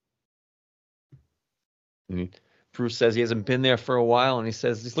else. And Bruce says he hasn't been there for a while, and he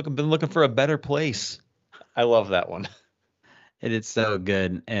says he's been looking for a better place. I love that one. And it's so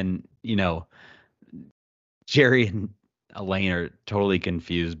good. And, you know, Jerry and Elaine are totally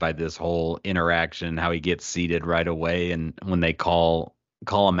confused by this whole interaction, how he gets seated right away. And when they call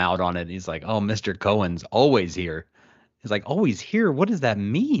him out on it, he's like, oh, Mr. Cohen's always here. He's like, always here? What does that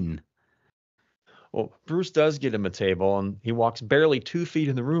mean? Well, Bruce does get him a table, and he walks barely 2 feet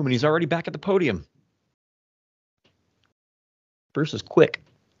in the room, and he's already back at the podium. Bruce is quick.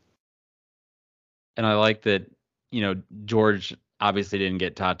 And I like that, you know, George obviously didn't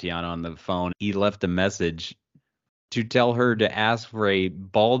get Tatiana on the phone. He left a message to tell her to ask for a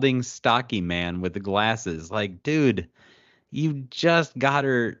balding, stocky man with the glasses. Like, dude, you just got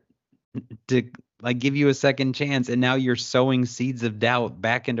her to like give you a second chance, and now you're sowing seeds of doubt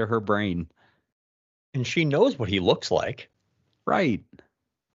back into her brain. And she knows what he looks like. Right.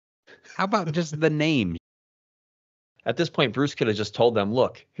 How about just the name? At this point, Bruce could have just told them,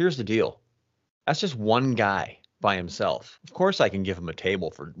 look, here's the deal. That's just one guy by himself. Of course I can give him a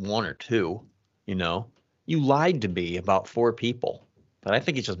table for 1 or 2, you know. You lied to me about 4 people. But I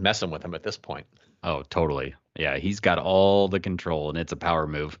think he's just messing with him at this point. Oh, totally. Yeah, he's got all the control, and it's a power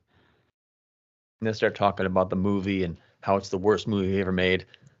move. And they start talking about the movie and how it's the worst movie ever made.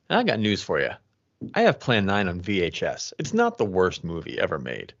 And I got news for you. I have Plan 9 on VHS. It's not the worst movie ever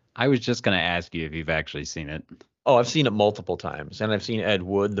made. I was just going to ask you if you've actually seen it. Oh, I've seen it multiple times. And I've seen Ed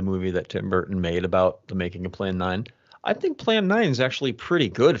Wood, the movie that Tim Burton made about the making of Plan 9. I think Plan 9 is actually pretty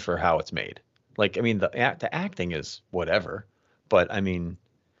good for how it's made. Like, I mean, the acting is whatever. But, I mean,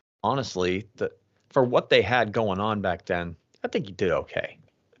 honestly, for what they had going on back then, I think he did okay.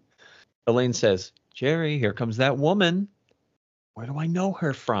 Elaine says, Jerry, here comes that woman. Where do I know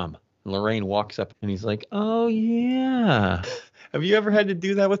her from? Lorraine walks up and he's like, "Oh, yeah." Have you ever had to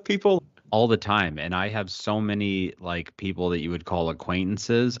do that with people? All the time. And I have so many like people that you would call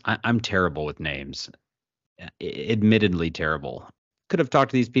acquaintances. I'm terrible with names. Admittedly terrible. Could have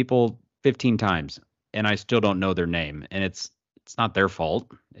talked to these people 15 times and I still don't know their name. And it's not their fault.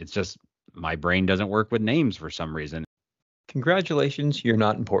 It's just my brain doesn't work with names for some reason. Congratulations, you're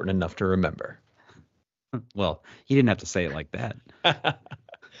not important enough to remember. Well, he didn't have to say it like that.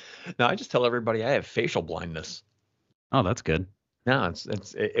 No, I just tell everybody I have facial blindness. Oh, that's good. No,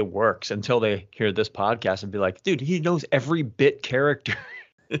 it works until they hear this podcast and be like, dude, he knows every bit character.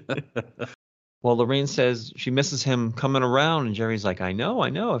 Well, Lorraine says she misses him coming around, and Jerry's like, I know.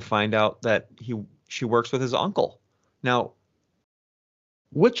 I find out that she works with his uncle. Now,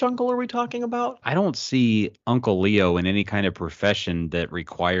 which uncle are we talking about? I don't see Uncle Leo in any kind of profession that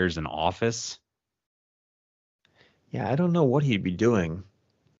requires an office. Yeah, I don't know what he'd be doing.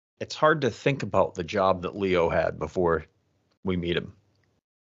 It's hard to think about the job that Leo had before we meet him.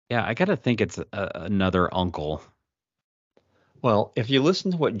 Yeah, I got to think it's another uncle. Well, if you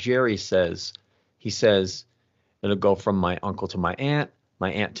listen to what Jerry says, he says, it'll go from my uncle to my aunt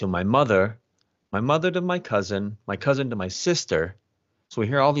to my mother to my cousin to my sister. So we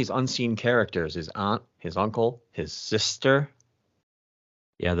hear all these unseen characters, his aunt, his uncle, his sister.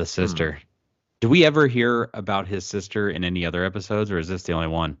 Yeah, the sister. Do we ever hear about his sister in any other episodes, or is this the only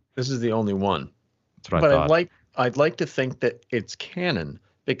one? This is the only one. That's what I thought. I'd like to think that it's canon,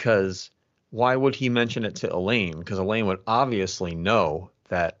 because why would he mention it to Elaine? Because Elaine would obviously know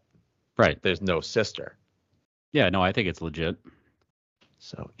that there's no sister. Yeah, no, I think it's legit.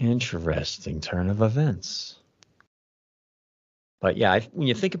 So interesting turn of events. But yeah, when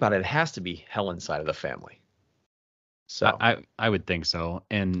you think about it, it has to be Helen's side of the family. So I would think so.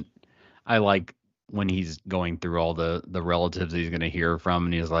 And I like when he's going through all the relatives he's going to hear from,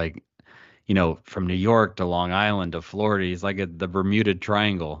 and he's like, you know, from New York to Long Island to Florida, he's like at the Bermuda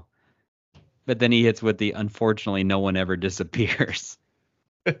Triangle. But then he hits with the unfortunately no one ever disappears.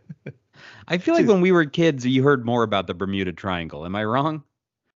 I feel like when we were kids, you heard more about the Bermuda Triangle. Am I wrong?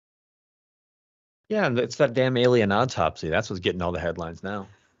 Yeah, it's that damn alien autopsy. That's what's getting all the headlines now.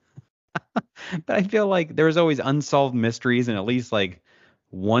 But I feel like there was always unsolved mysteries, and at least like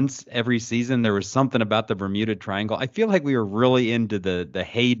once every season there was something about the Bermuda Triangle. I feel like we were really into the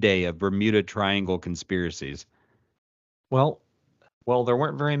heyday of Bermuda Triangle conspiracies. Well, there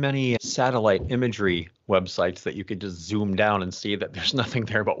weren't very many satellite imagery websites that you could just zoom down and see that there's nothing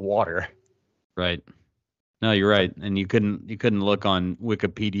there but water. Right. No, you're right. And you couldn't look on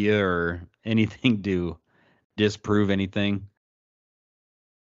Wikipedia or anything to disprove anything.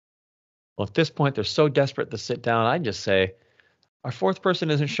 Well, at this point, they're so desperate to sit down, I'd just say, our fourth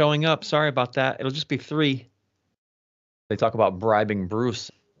person isn't showing up. Sorry about that. It'll just be 3. They talk about bribing Bruce.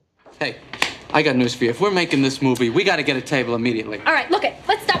 Hey, I got news for you. If we're making this movie, we got to get a table immediately. All right, look it.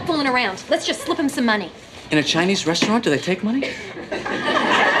 Let's stop fooling around. Let's just slip him some money. In a Chinese restaurant, do they take money?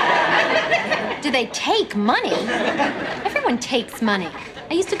 Do they take money? Everyone takes money.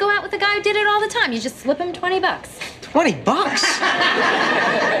 I used to go out with a guy who did it all the time. You just slip him $20.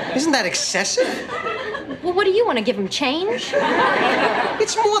 $20? Isn't that excessive? Well, what do you want to give him, change?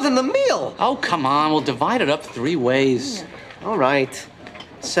 It's more than the meal. Oh, come on. We'll divide it up 3 ways. All right.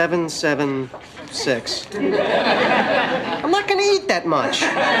 7, 7, 6. I'm not gonna eat that much.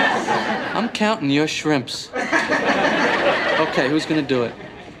 I'm counting your shrimps. Okay, who's gonna do it?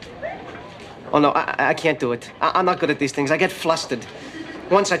 Oh, no, I can't do it. I'm not good at these things. I get flustered.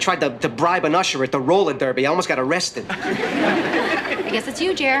 Once I tried to bribe an usher at the roller derby. I almost got arrested. I guess it's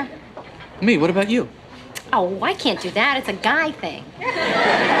you, Jer. Me, what about you? Oh, I can't do that. It's a guy thing.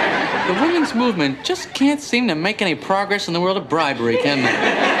 The women's movement just can't seem to make any progress in the world of bribery, can they?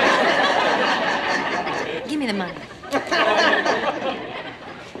 Give me the money.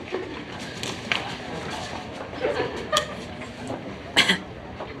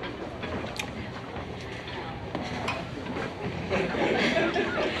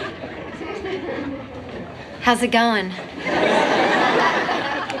 How's it going?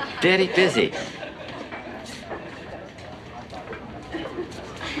 Very busy.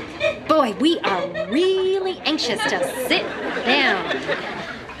 Boy, we are really anxious to sit down.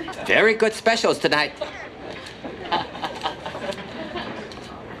 Very good specials tonight.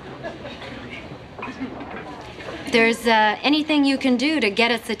 If there's anything you can do to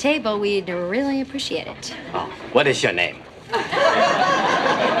get us a table, we'd really appreciate it. Oh, what is your name?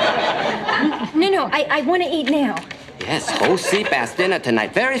 No, I want to eat now. Yes, whole sea bass dinner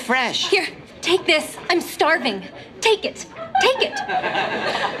tonight. Very fresh. Here, take this. I'm starving. Take it. Take it.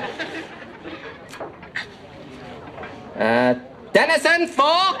 Dennison, 4.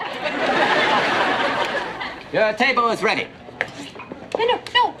 Your table is ready. No,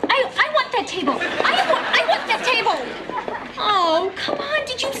 I want that table. I want that table. Oh, come on,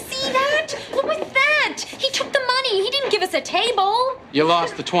 did you see that? What was that? He took the money. He didn't give us a table. You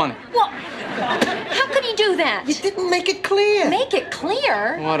lost the 20. Well, how could he do that? You didn't make it clear. Make it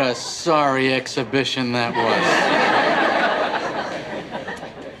clear? What a sorry exhibition that was.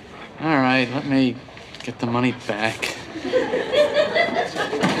 All right, let me get the money back.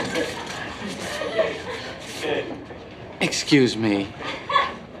 Excuse me.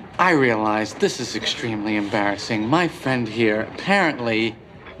 I realize this is extremely embarrassing. My friend here apparently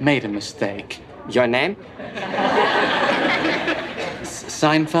made a mistake. Your name?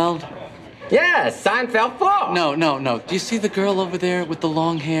 Seinfeld? Yes, Seinfeld 4. No. Do you see the girl over there with the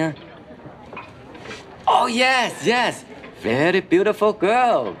long hair? Oh, yes. Very beautiful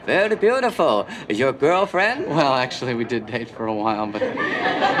girl. Very beautiful. Your girlfriend? Well, actually, we did date for a while, but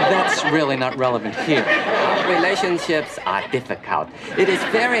that's really not relevant here. Relationships are difficult. It is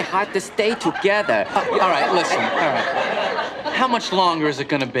very hard to stay together. All right, listen. All right. How much longer is it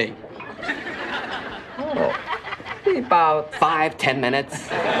going to be? Oh, about 5-10 minutes.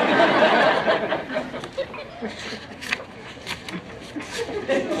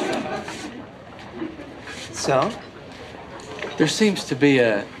 So? There seems to be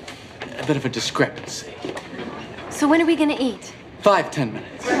a bit of a discrepancy. So when are we gonna eat? 5-10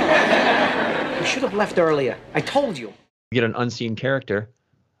 minutes. You should have left earlier. I told you. We get an unseen character.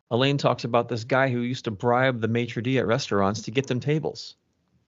 Elaine talks about this guy who used to bribe the maitre d' at restaurants to get them tables.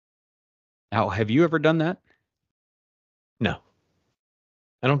 Now, have you ever done that? No.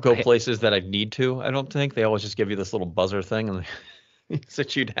 I don't go places that I need to. I don't think. They always just give you this little buzzer thing and they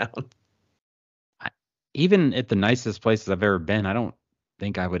sit you down. Even at the nicest places I've ever been, I don't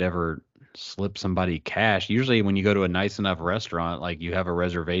think I would ever slip somebody cash. Usually when you go to a nice enough restaurant, like you have a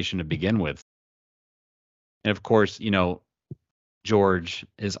reservation to begin with. And of course, you know, George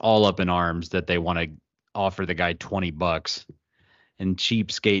is all up in arms that they want to offer the guy $20. And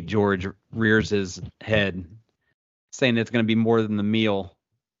cheapskate George rears his head, saying it's going to be more than the meal.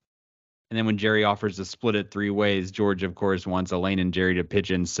 And then when Jerry offers to split it 3 ways, George, of course, wants Elaine and Jerry to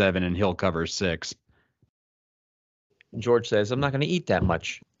pitch in 7 and he'll cover 6. George says, I'm not going to eat that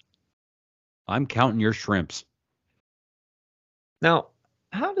much. I'm counting your shrimps. Now,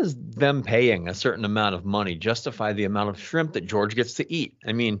 how does them paying a certain amount of money justify the amount of shrimp that George gets to eat?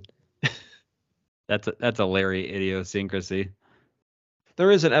 I mean, that's a Larry idiosyncrasy.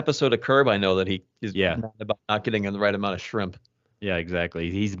 There is an episode of Curb I know that he is mad about not getting the right amount of shrimp. Yeah,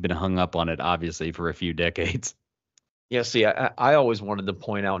 exactly. He's been hung up on it, obviously, for a few decades. Yeah, see, I always wanted to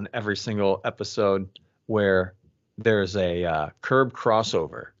point out in every single episode where there's a Curb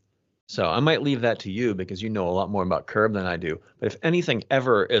crossover. So I might leave that to you because you know a lot more about Curb than I do. But if anything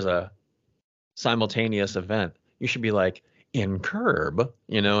ever is a simultaneous event, you should be like, in Curb,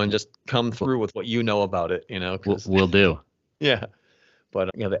 you know, and just come through with what you know about it, you know. We'll do. Yeah.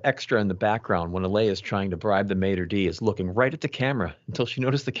 But, you know, the extra in the background when Alea is trying to bribe the maitre d' is looking right at the camera until she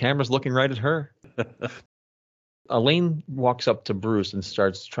noticed the camera's looking right at her. Elaine walks up to Bruce and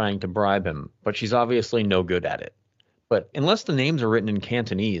starts trying to bribe him, but she's obviously no good at it. But unless the names are written in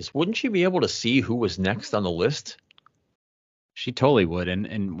Cantonese, wouldn't she be able to see who was next on the list? She totally would.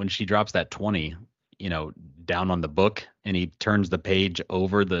 And when she drops that 20, you know, down on the book and he turns the page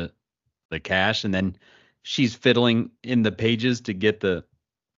over the cash and then she's fiddling in the pages to get the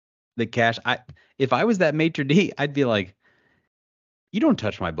cash. If I was that maitre d', I'd be like, you don't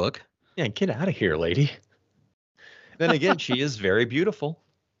touch my book. Yeah, get out of here, lady. Then again, she is very beautiful.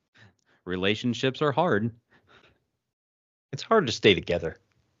 Relationships are hard. It's hard to stay together.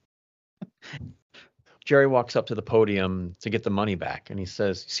 Jerry walks up to the podium to get the money back, and he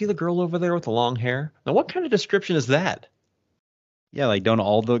says, "See the girl over there with the long hair? Now, what kind of description is that?" Yeah, like don't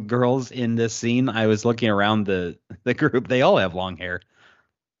all the girls in this scene? I was looking around the group. They all have long hair.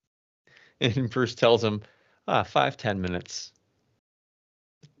 And Bruce tells him, 5-10 minutes.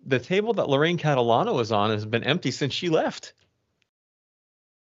 The table that Lorraine Catalano is on has been empty since she left.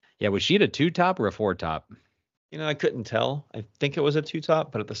 Yeah, was she at a 2-top or a 4-top? You know, I couldn't tell. I think it was a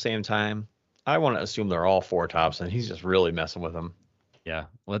 2-top, but at the same time, I want to assume they're all 4-tops, and he's just really messing with them. Yeah,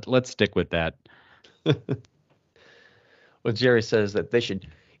 let's stick with that. Well, Jerry says that they should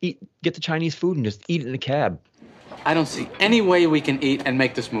get the Chinese food and just eat it in a cab. I don't see any way we can eat and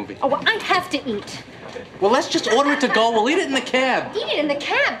make this movie. Oh, well, I have to eat. Well, let's just order it to go. We'll eat it in the cab. Eat it in the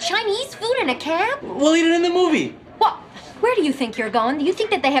cab? Chinese food in a cab? We'll eat it in the movie. What? Where do you think you're going? Do you think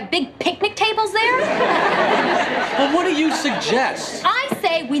that they have big picnic tables there? Well, what do you suggest? I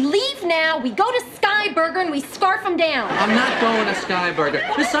say we leave now, we go to Sky Burger, and we scarf them down. I'm not going to Sky Burger.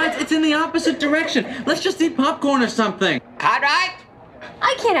 Besides, it's in the opposite direction. Let's just eat popcorn or something. Cartwright?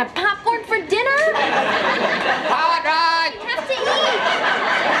 I can't have popcorn for dinner. Cartwright! I have to eat.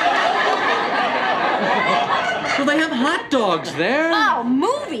 Well, they have hot dogs there. Oh,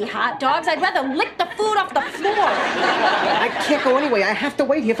 movie hot dogs. I'd rather lick the food off the floor. I can't go anyway. I have to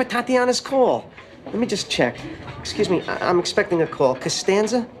wait here for Tatiana's call. Let me just check. Excuse me, I'm expecting a call.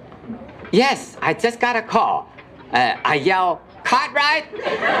 Costanza? Yes, I just got a call. I yell, Cartwright!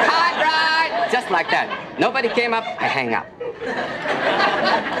 Cartwright! Just like that. Nobody came up, I hang up.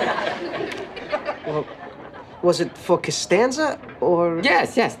 Well, was it for Costanza or...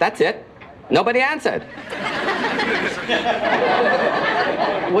 Yes, that's it. Nobody answered.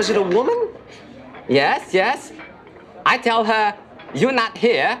 Was it a woman? Yes. I tell her, you're not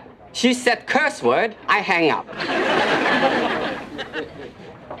here. She said curse word, I hang up.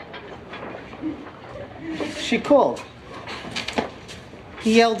 She called.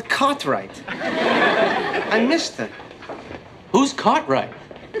 He yelled Cartwright. I missed her. Who's Cartwright?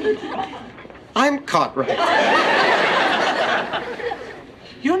 I'm Cartwright.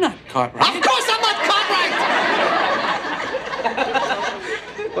 You're not Cartwright. Of course I'm not Cartwright!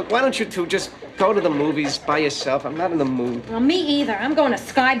 Look, why don't you two just go to the movies by yourself? I'm not in the mood. Well, me either. I'm going to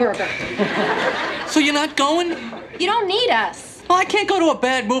Sky Burger. So you're not going? You don't need us. Well, I can't go to a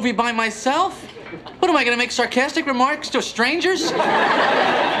bad movie by myself. What, am I going to make sarcastic remarks to strangers?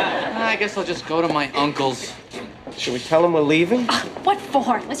 I guess I'll just go to my uncle's. Should we tell him we're leaving? What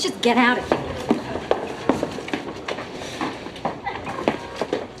for? Let's just get out of here.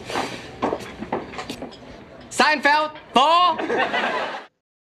 Seinfeld, 4.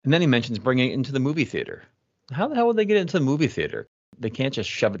 And then he mentions bringing it into the movie theater. How the hell would they get it into the movie theater? They can't just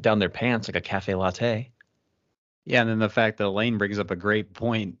shove it down their pants like a cafe latte. Yeah, and then the fact that Elaine brings up a great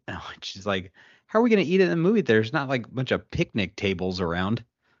point. She's like, how are we going to eat it in the movie theater? There's not like a bunch of picnic tables around.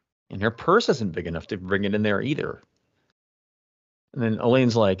 And her purse isn't big enough to bring it in there either. And then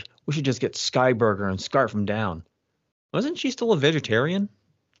Elaine's like, we should just get Sky Burger and scarf them down. Wasn't she still a vegetarian?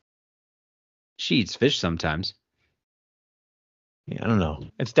 She eats fish sometimes. Yeah, I don't know.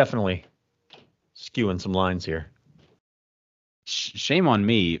 It's definitely skewing some lines here. Shame on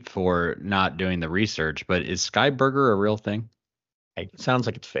me for not doing the research, but is Sky Burger a real thing? It sounds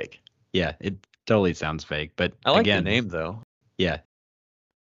like it's fake. Yeah, it totally sounds fake. But I like again, the name, though. Yeah.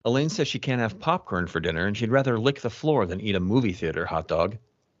 Elaine says she can't have popcorn for dinner, and she'd rather lick the floor than eat a movie theater hot dog.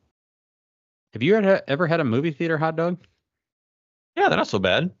 Have you ever had a movie theater hot dog? Yeah, they're not so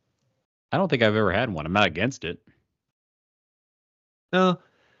bad. I don't think I've ever had one. I'm not against it. No.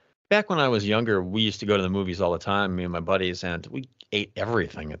 Back when I was younger, we used to go to the movies all the time, me and my buddies, and we ate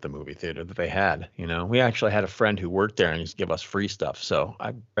everything at the movie theater that they had. You know, we actually had a friend who worked there and used to give us free stuff. So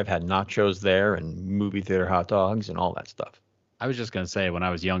I've had nachos there and movie theater hot dogs and all that stuff. I was just going to say, when I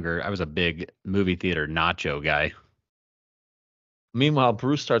was younger, I was a big movie theater nacho guy. Meanwhile,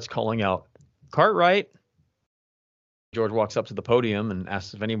 Bruce starts calling out, Cartwright. George walks up to the podium and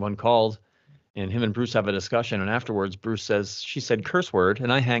asks if anyone called, and him and Bruce have a discussion, and afterwards Bruce says, she said curse word,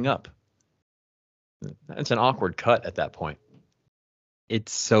 and I hang up. It's an awkward cut at that point.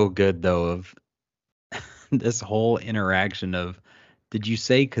 It's so good, though, of this whole interaction of, did you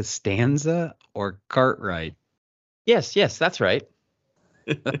say Costanza or Cartwright? Yes, that's right.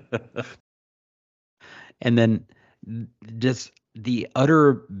 And then just the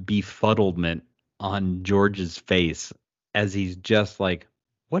utter befuddlement on George's face as he's just like,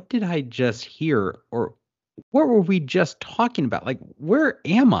 what did I just hear? Or what were we just talking about? Like, where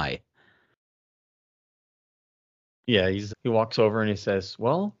am I? Yeah, he walks over and he says,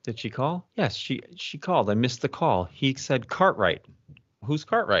 well, did she call? Yes, she called. I missed the call. He said Cartwright. Who's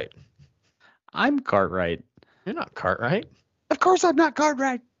Cartwright? I'm Cartwright. You're not Cartwright. Of course I'm not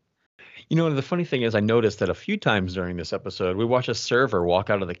Cartwright. You know, the funny thing is I noticed that a few times during this episode, we watch a server walk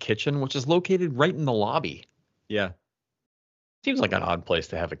out of the kitchen, which is located right in the lobby. Yeah. Seems like an odd place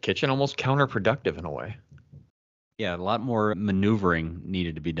to have a kitchen, almost counterproductive in a way. Yeah, a lot more maneuvering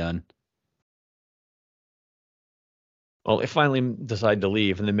needed to be done. Well, they finally decide to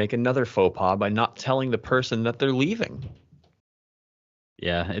leave and then make another faux pas by not telling the person that they're leaving.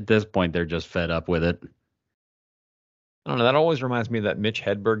 Yeah, at this point, they're just fed up with it. I don't know. That always reminds me of that Mitch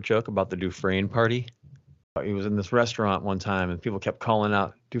Hedberg joke about the Dufresne party. He was in this restaurant one time and people kept calling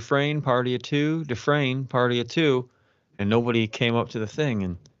out, Dufresne party of two, Dufresne party of two. And nobody came up to the thing.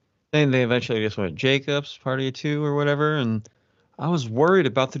 And then they eventually just went, Jacobs party of two or whatever. And I was worried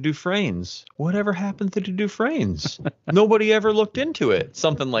about the Dufresnes. Whatever happened to the Dufresnes? Nobody ever looked into it.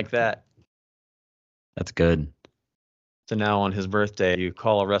 Something like that. That's good. So now on his birthday, you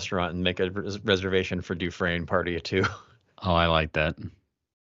call a restaurant and make a reservation for Dufresne Party of Two. Oh, I like that.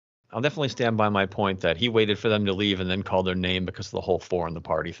 I'll definitely stand by my point that he waited for them to leave and then called their name because of the whole four in the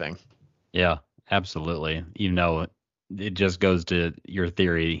party thing. Yeah, absolutely. You know, it just goes to your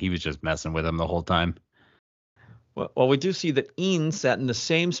theory. He was just messing with him the whole time. Well, we do see that Ian sat in the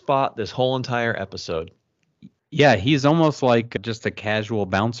same spot this whole entire episode. Yeah, he's almost like just a casual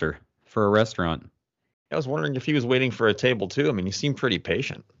bouncer for a restaurant. I was wondering if he was waiting for a table too. I mean, he seemed pretty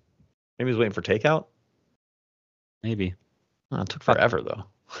patient. Maybe he was waiting for takeout? Maybe. Oh, it took forever though.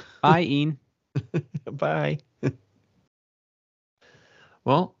 Bye, Ian. Bye.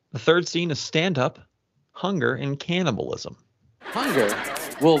 Well, the third scene is stand-up, hunger, and cannibalism. Hunger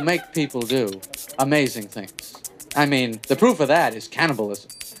will make people do amazing things. I mean, the proof of that is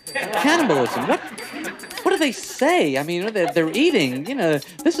cannibalism. Cannibalism? What do they say? I mean, they're eating. You know,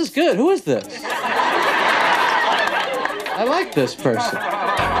 this is good. Who is this? I like this person.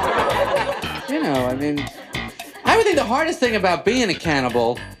 You know, I mean, I would think the hardest thing about being a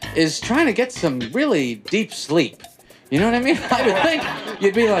cannibal is trying to get some really deep sleep. You know what I mean? I would think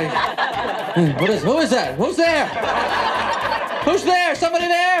you'd be like, who is that? Who's there? Who's there? Somebody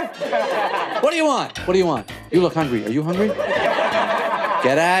there? What do you want? What do you want? You look hungry. Are you hungry?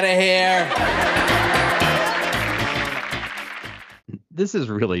 Get out of here. This is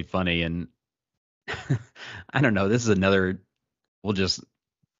really funny, and I don't know. This is another, we'll just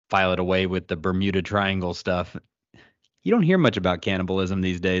file it away with the Bermuda Triangle stuff. You don't hear much about cannibalism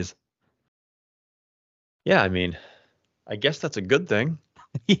these days. Yeah, I mean, I guess that's a good thing.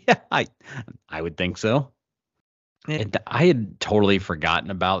 Yeah, I would think so. And I had totally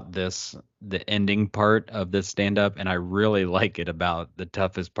forgotten about this, the ending part of this stand-up, and I really like it. About the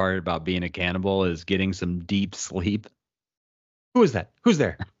toughest part about being a cannibal is getting some deep sleep. Who is that? Who's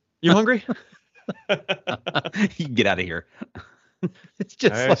there? You hungry? You get out of here. It's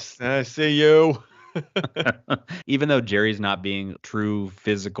just I see you. Even though Jerry's not being true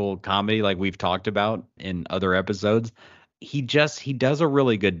physical comedy like we've talked about in other episodes, he does a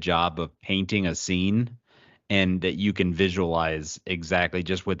really good job of painting a scene, and that you can visualize exactly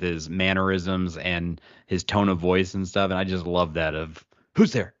just with his mannerisms and his tone of voice and stuff. And I just love that of,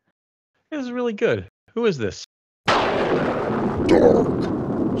 who's there? It was really good. Who is this? Dark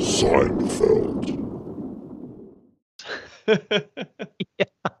Seinfeld. Yeah.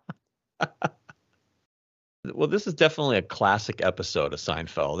 Well, this is definitely a classic episode of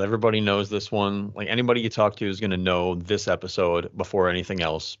Seinfeld. Everybody knows this one. Like, anybody you talk to is going to know this episode before anything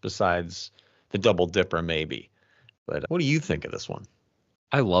else besides the Double Dipper, maybe. But what do you think of this one?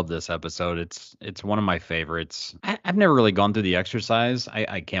 I love this episode. It's one of my favorites. I've never really gone through the exercise.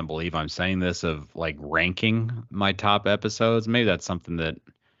 I can't believe I'm saying this, of like ranking my top episodes. Maybe that's something that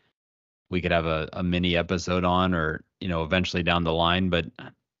we could have a mini episode on, or, you know, eventually down the line. But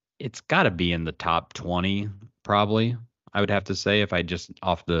it's got to be in the top 20, probably. I would have to say, if I just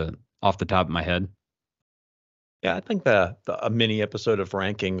off the top of my head. Yeah, I think a mini episode of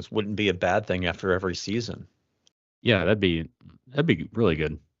rankings wouldn't be a bad thing after every season. Yeah, that'd be really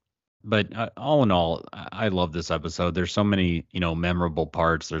good. But all in all, I love this episode. There's so many, you know, memorable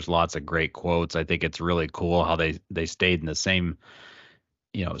parts. There's lots of great quotes. I think it's really cool how they stayed in the same,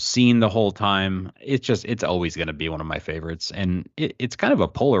 you know, scene the whole time. It's always going to be one of my favorites. And it's kind of a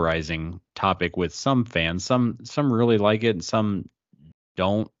polarizing topic with some fans. Some really like it and some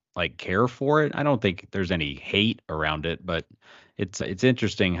don't like care for it. I don't think there's any hate around it, but it's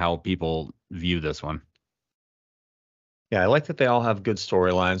interesting how people view this one. Yeah, I like that they all have good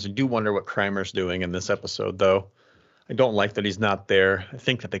storylines. I do wonder what Kramer's doing in this episode, though. I don't like that he's not there. I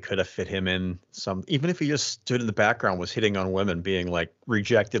think that they could have fit him in some, even if he just stood in the background, was hitting on women, being like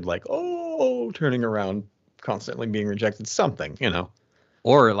rejected, like, oh, turning around, constantly being rejected, something, you know.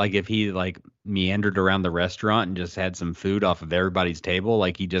 Or like if he like meandered around the restaurant and just had some food off of everybody's table,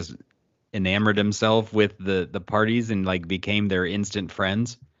 like he just enamored himself with the parties and like became their instant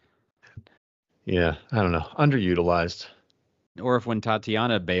friends. Yeah, I don't know. Underutilized. Or if when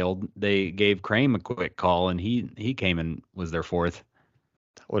Tatiana bailed, they gave Kramer a quick call and he came and was their fourth.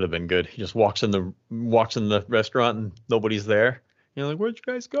 That would have been good. He just walks in the restaurant and nobody's there. You're like, where'd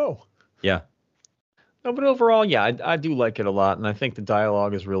you guys go? Yeah. No, but overall, yeah, I do like it a lot, and I think the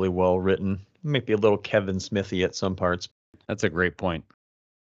dialogue is really well written. Maybe a little Kevin Smithy at some parts. That's a great point.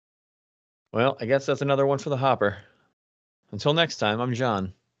 Well, I guess that's another one for the hopper. Until next time, I'm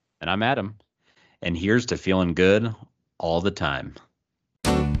John. And I'm Adam. And here's to feeling good all the time.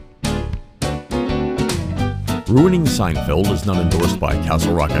 Ruining Seinfeld is not endorsed by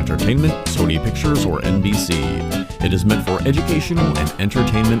Castle Rock Entertainment, Sony Pictures, or NBC. It is meant for educational and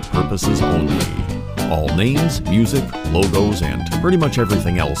entertainment purposes only. All names, music, logos, and pretty much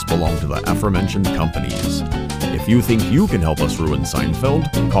everything else belong to the aforementioned companies. If you think you can help us ruin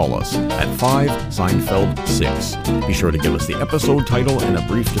Seinfeld, call us at 5-Seinfeld-6. Be sure to give us the episode title and a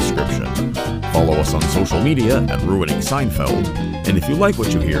brief description. Follow us on social media at Ruining Seinfeld. And if you like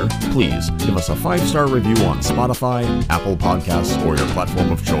what you hear, please give us a 5-star review on Spotify, Apple Podcasts, or your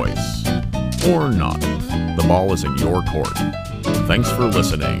platform of choice. Or not. The ball is in your court. Thanks for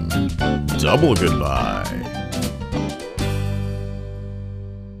listening. Double goodbye.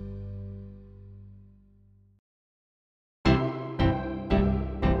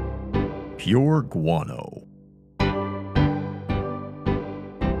 Pure guano.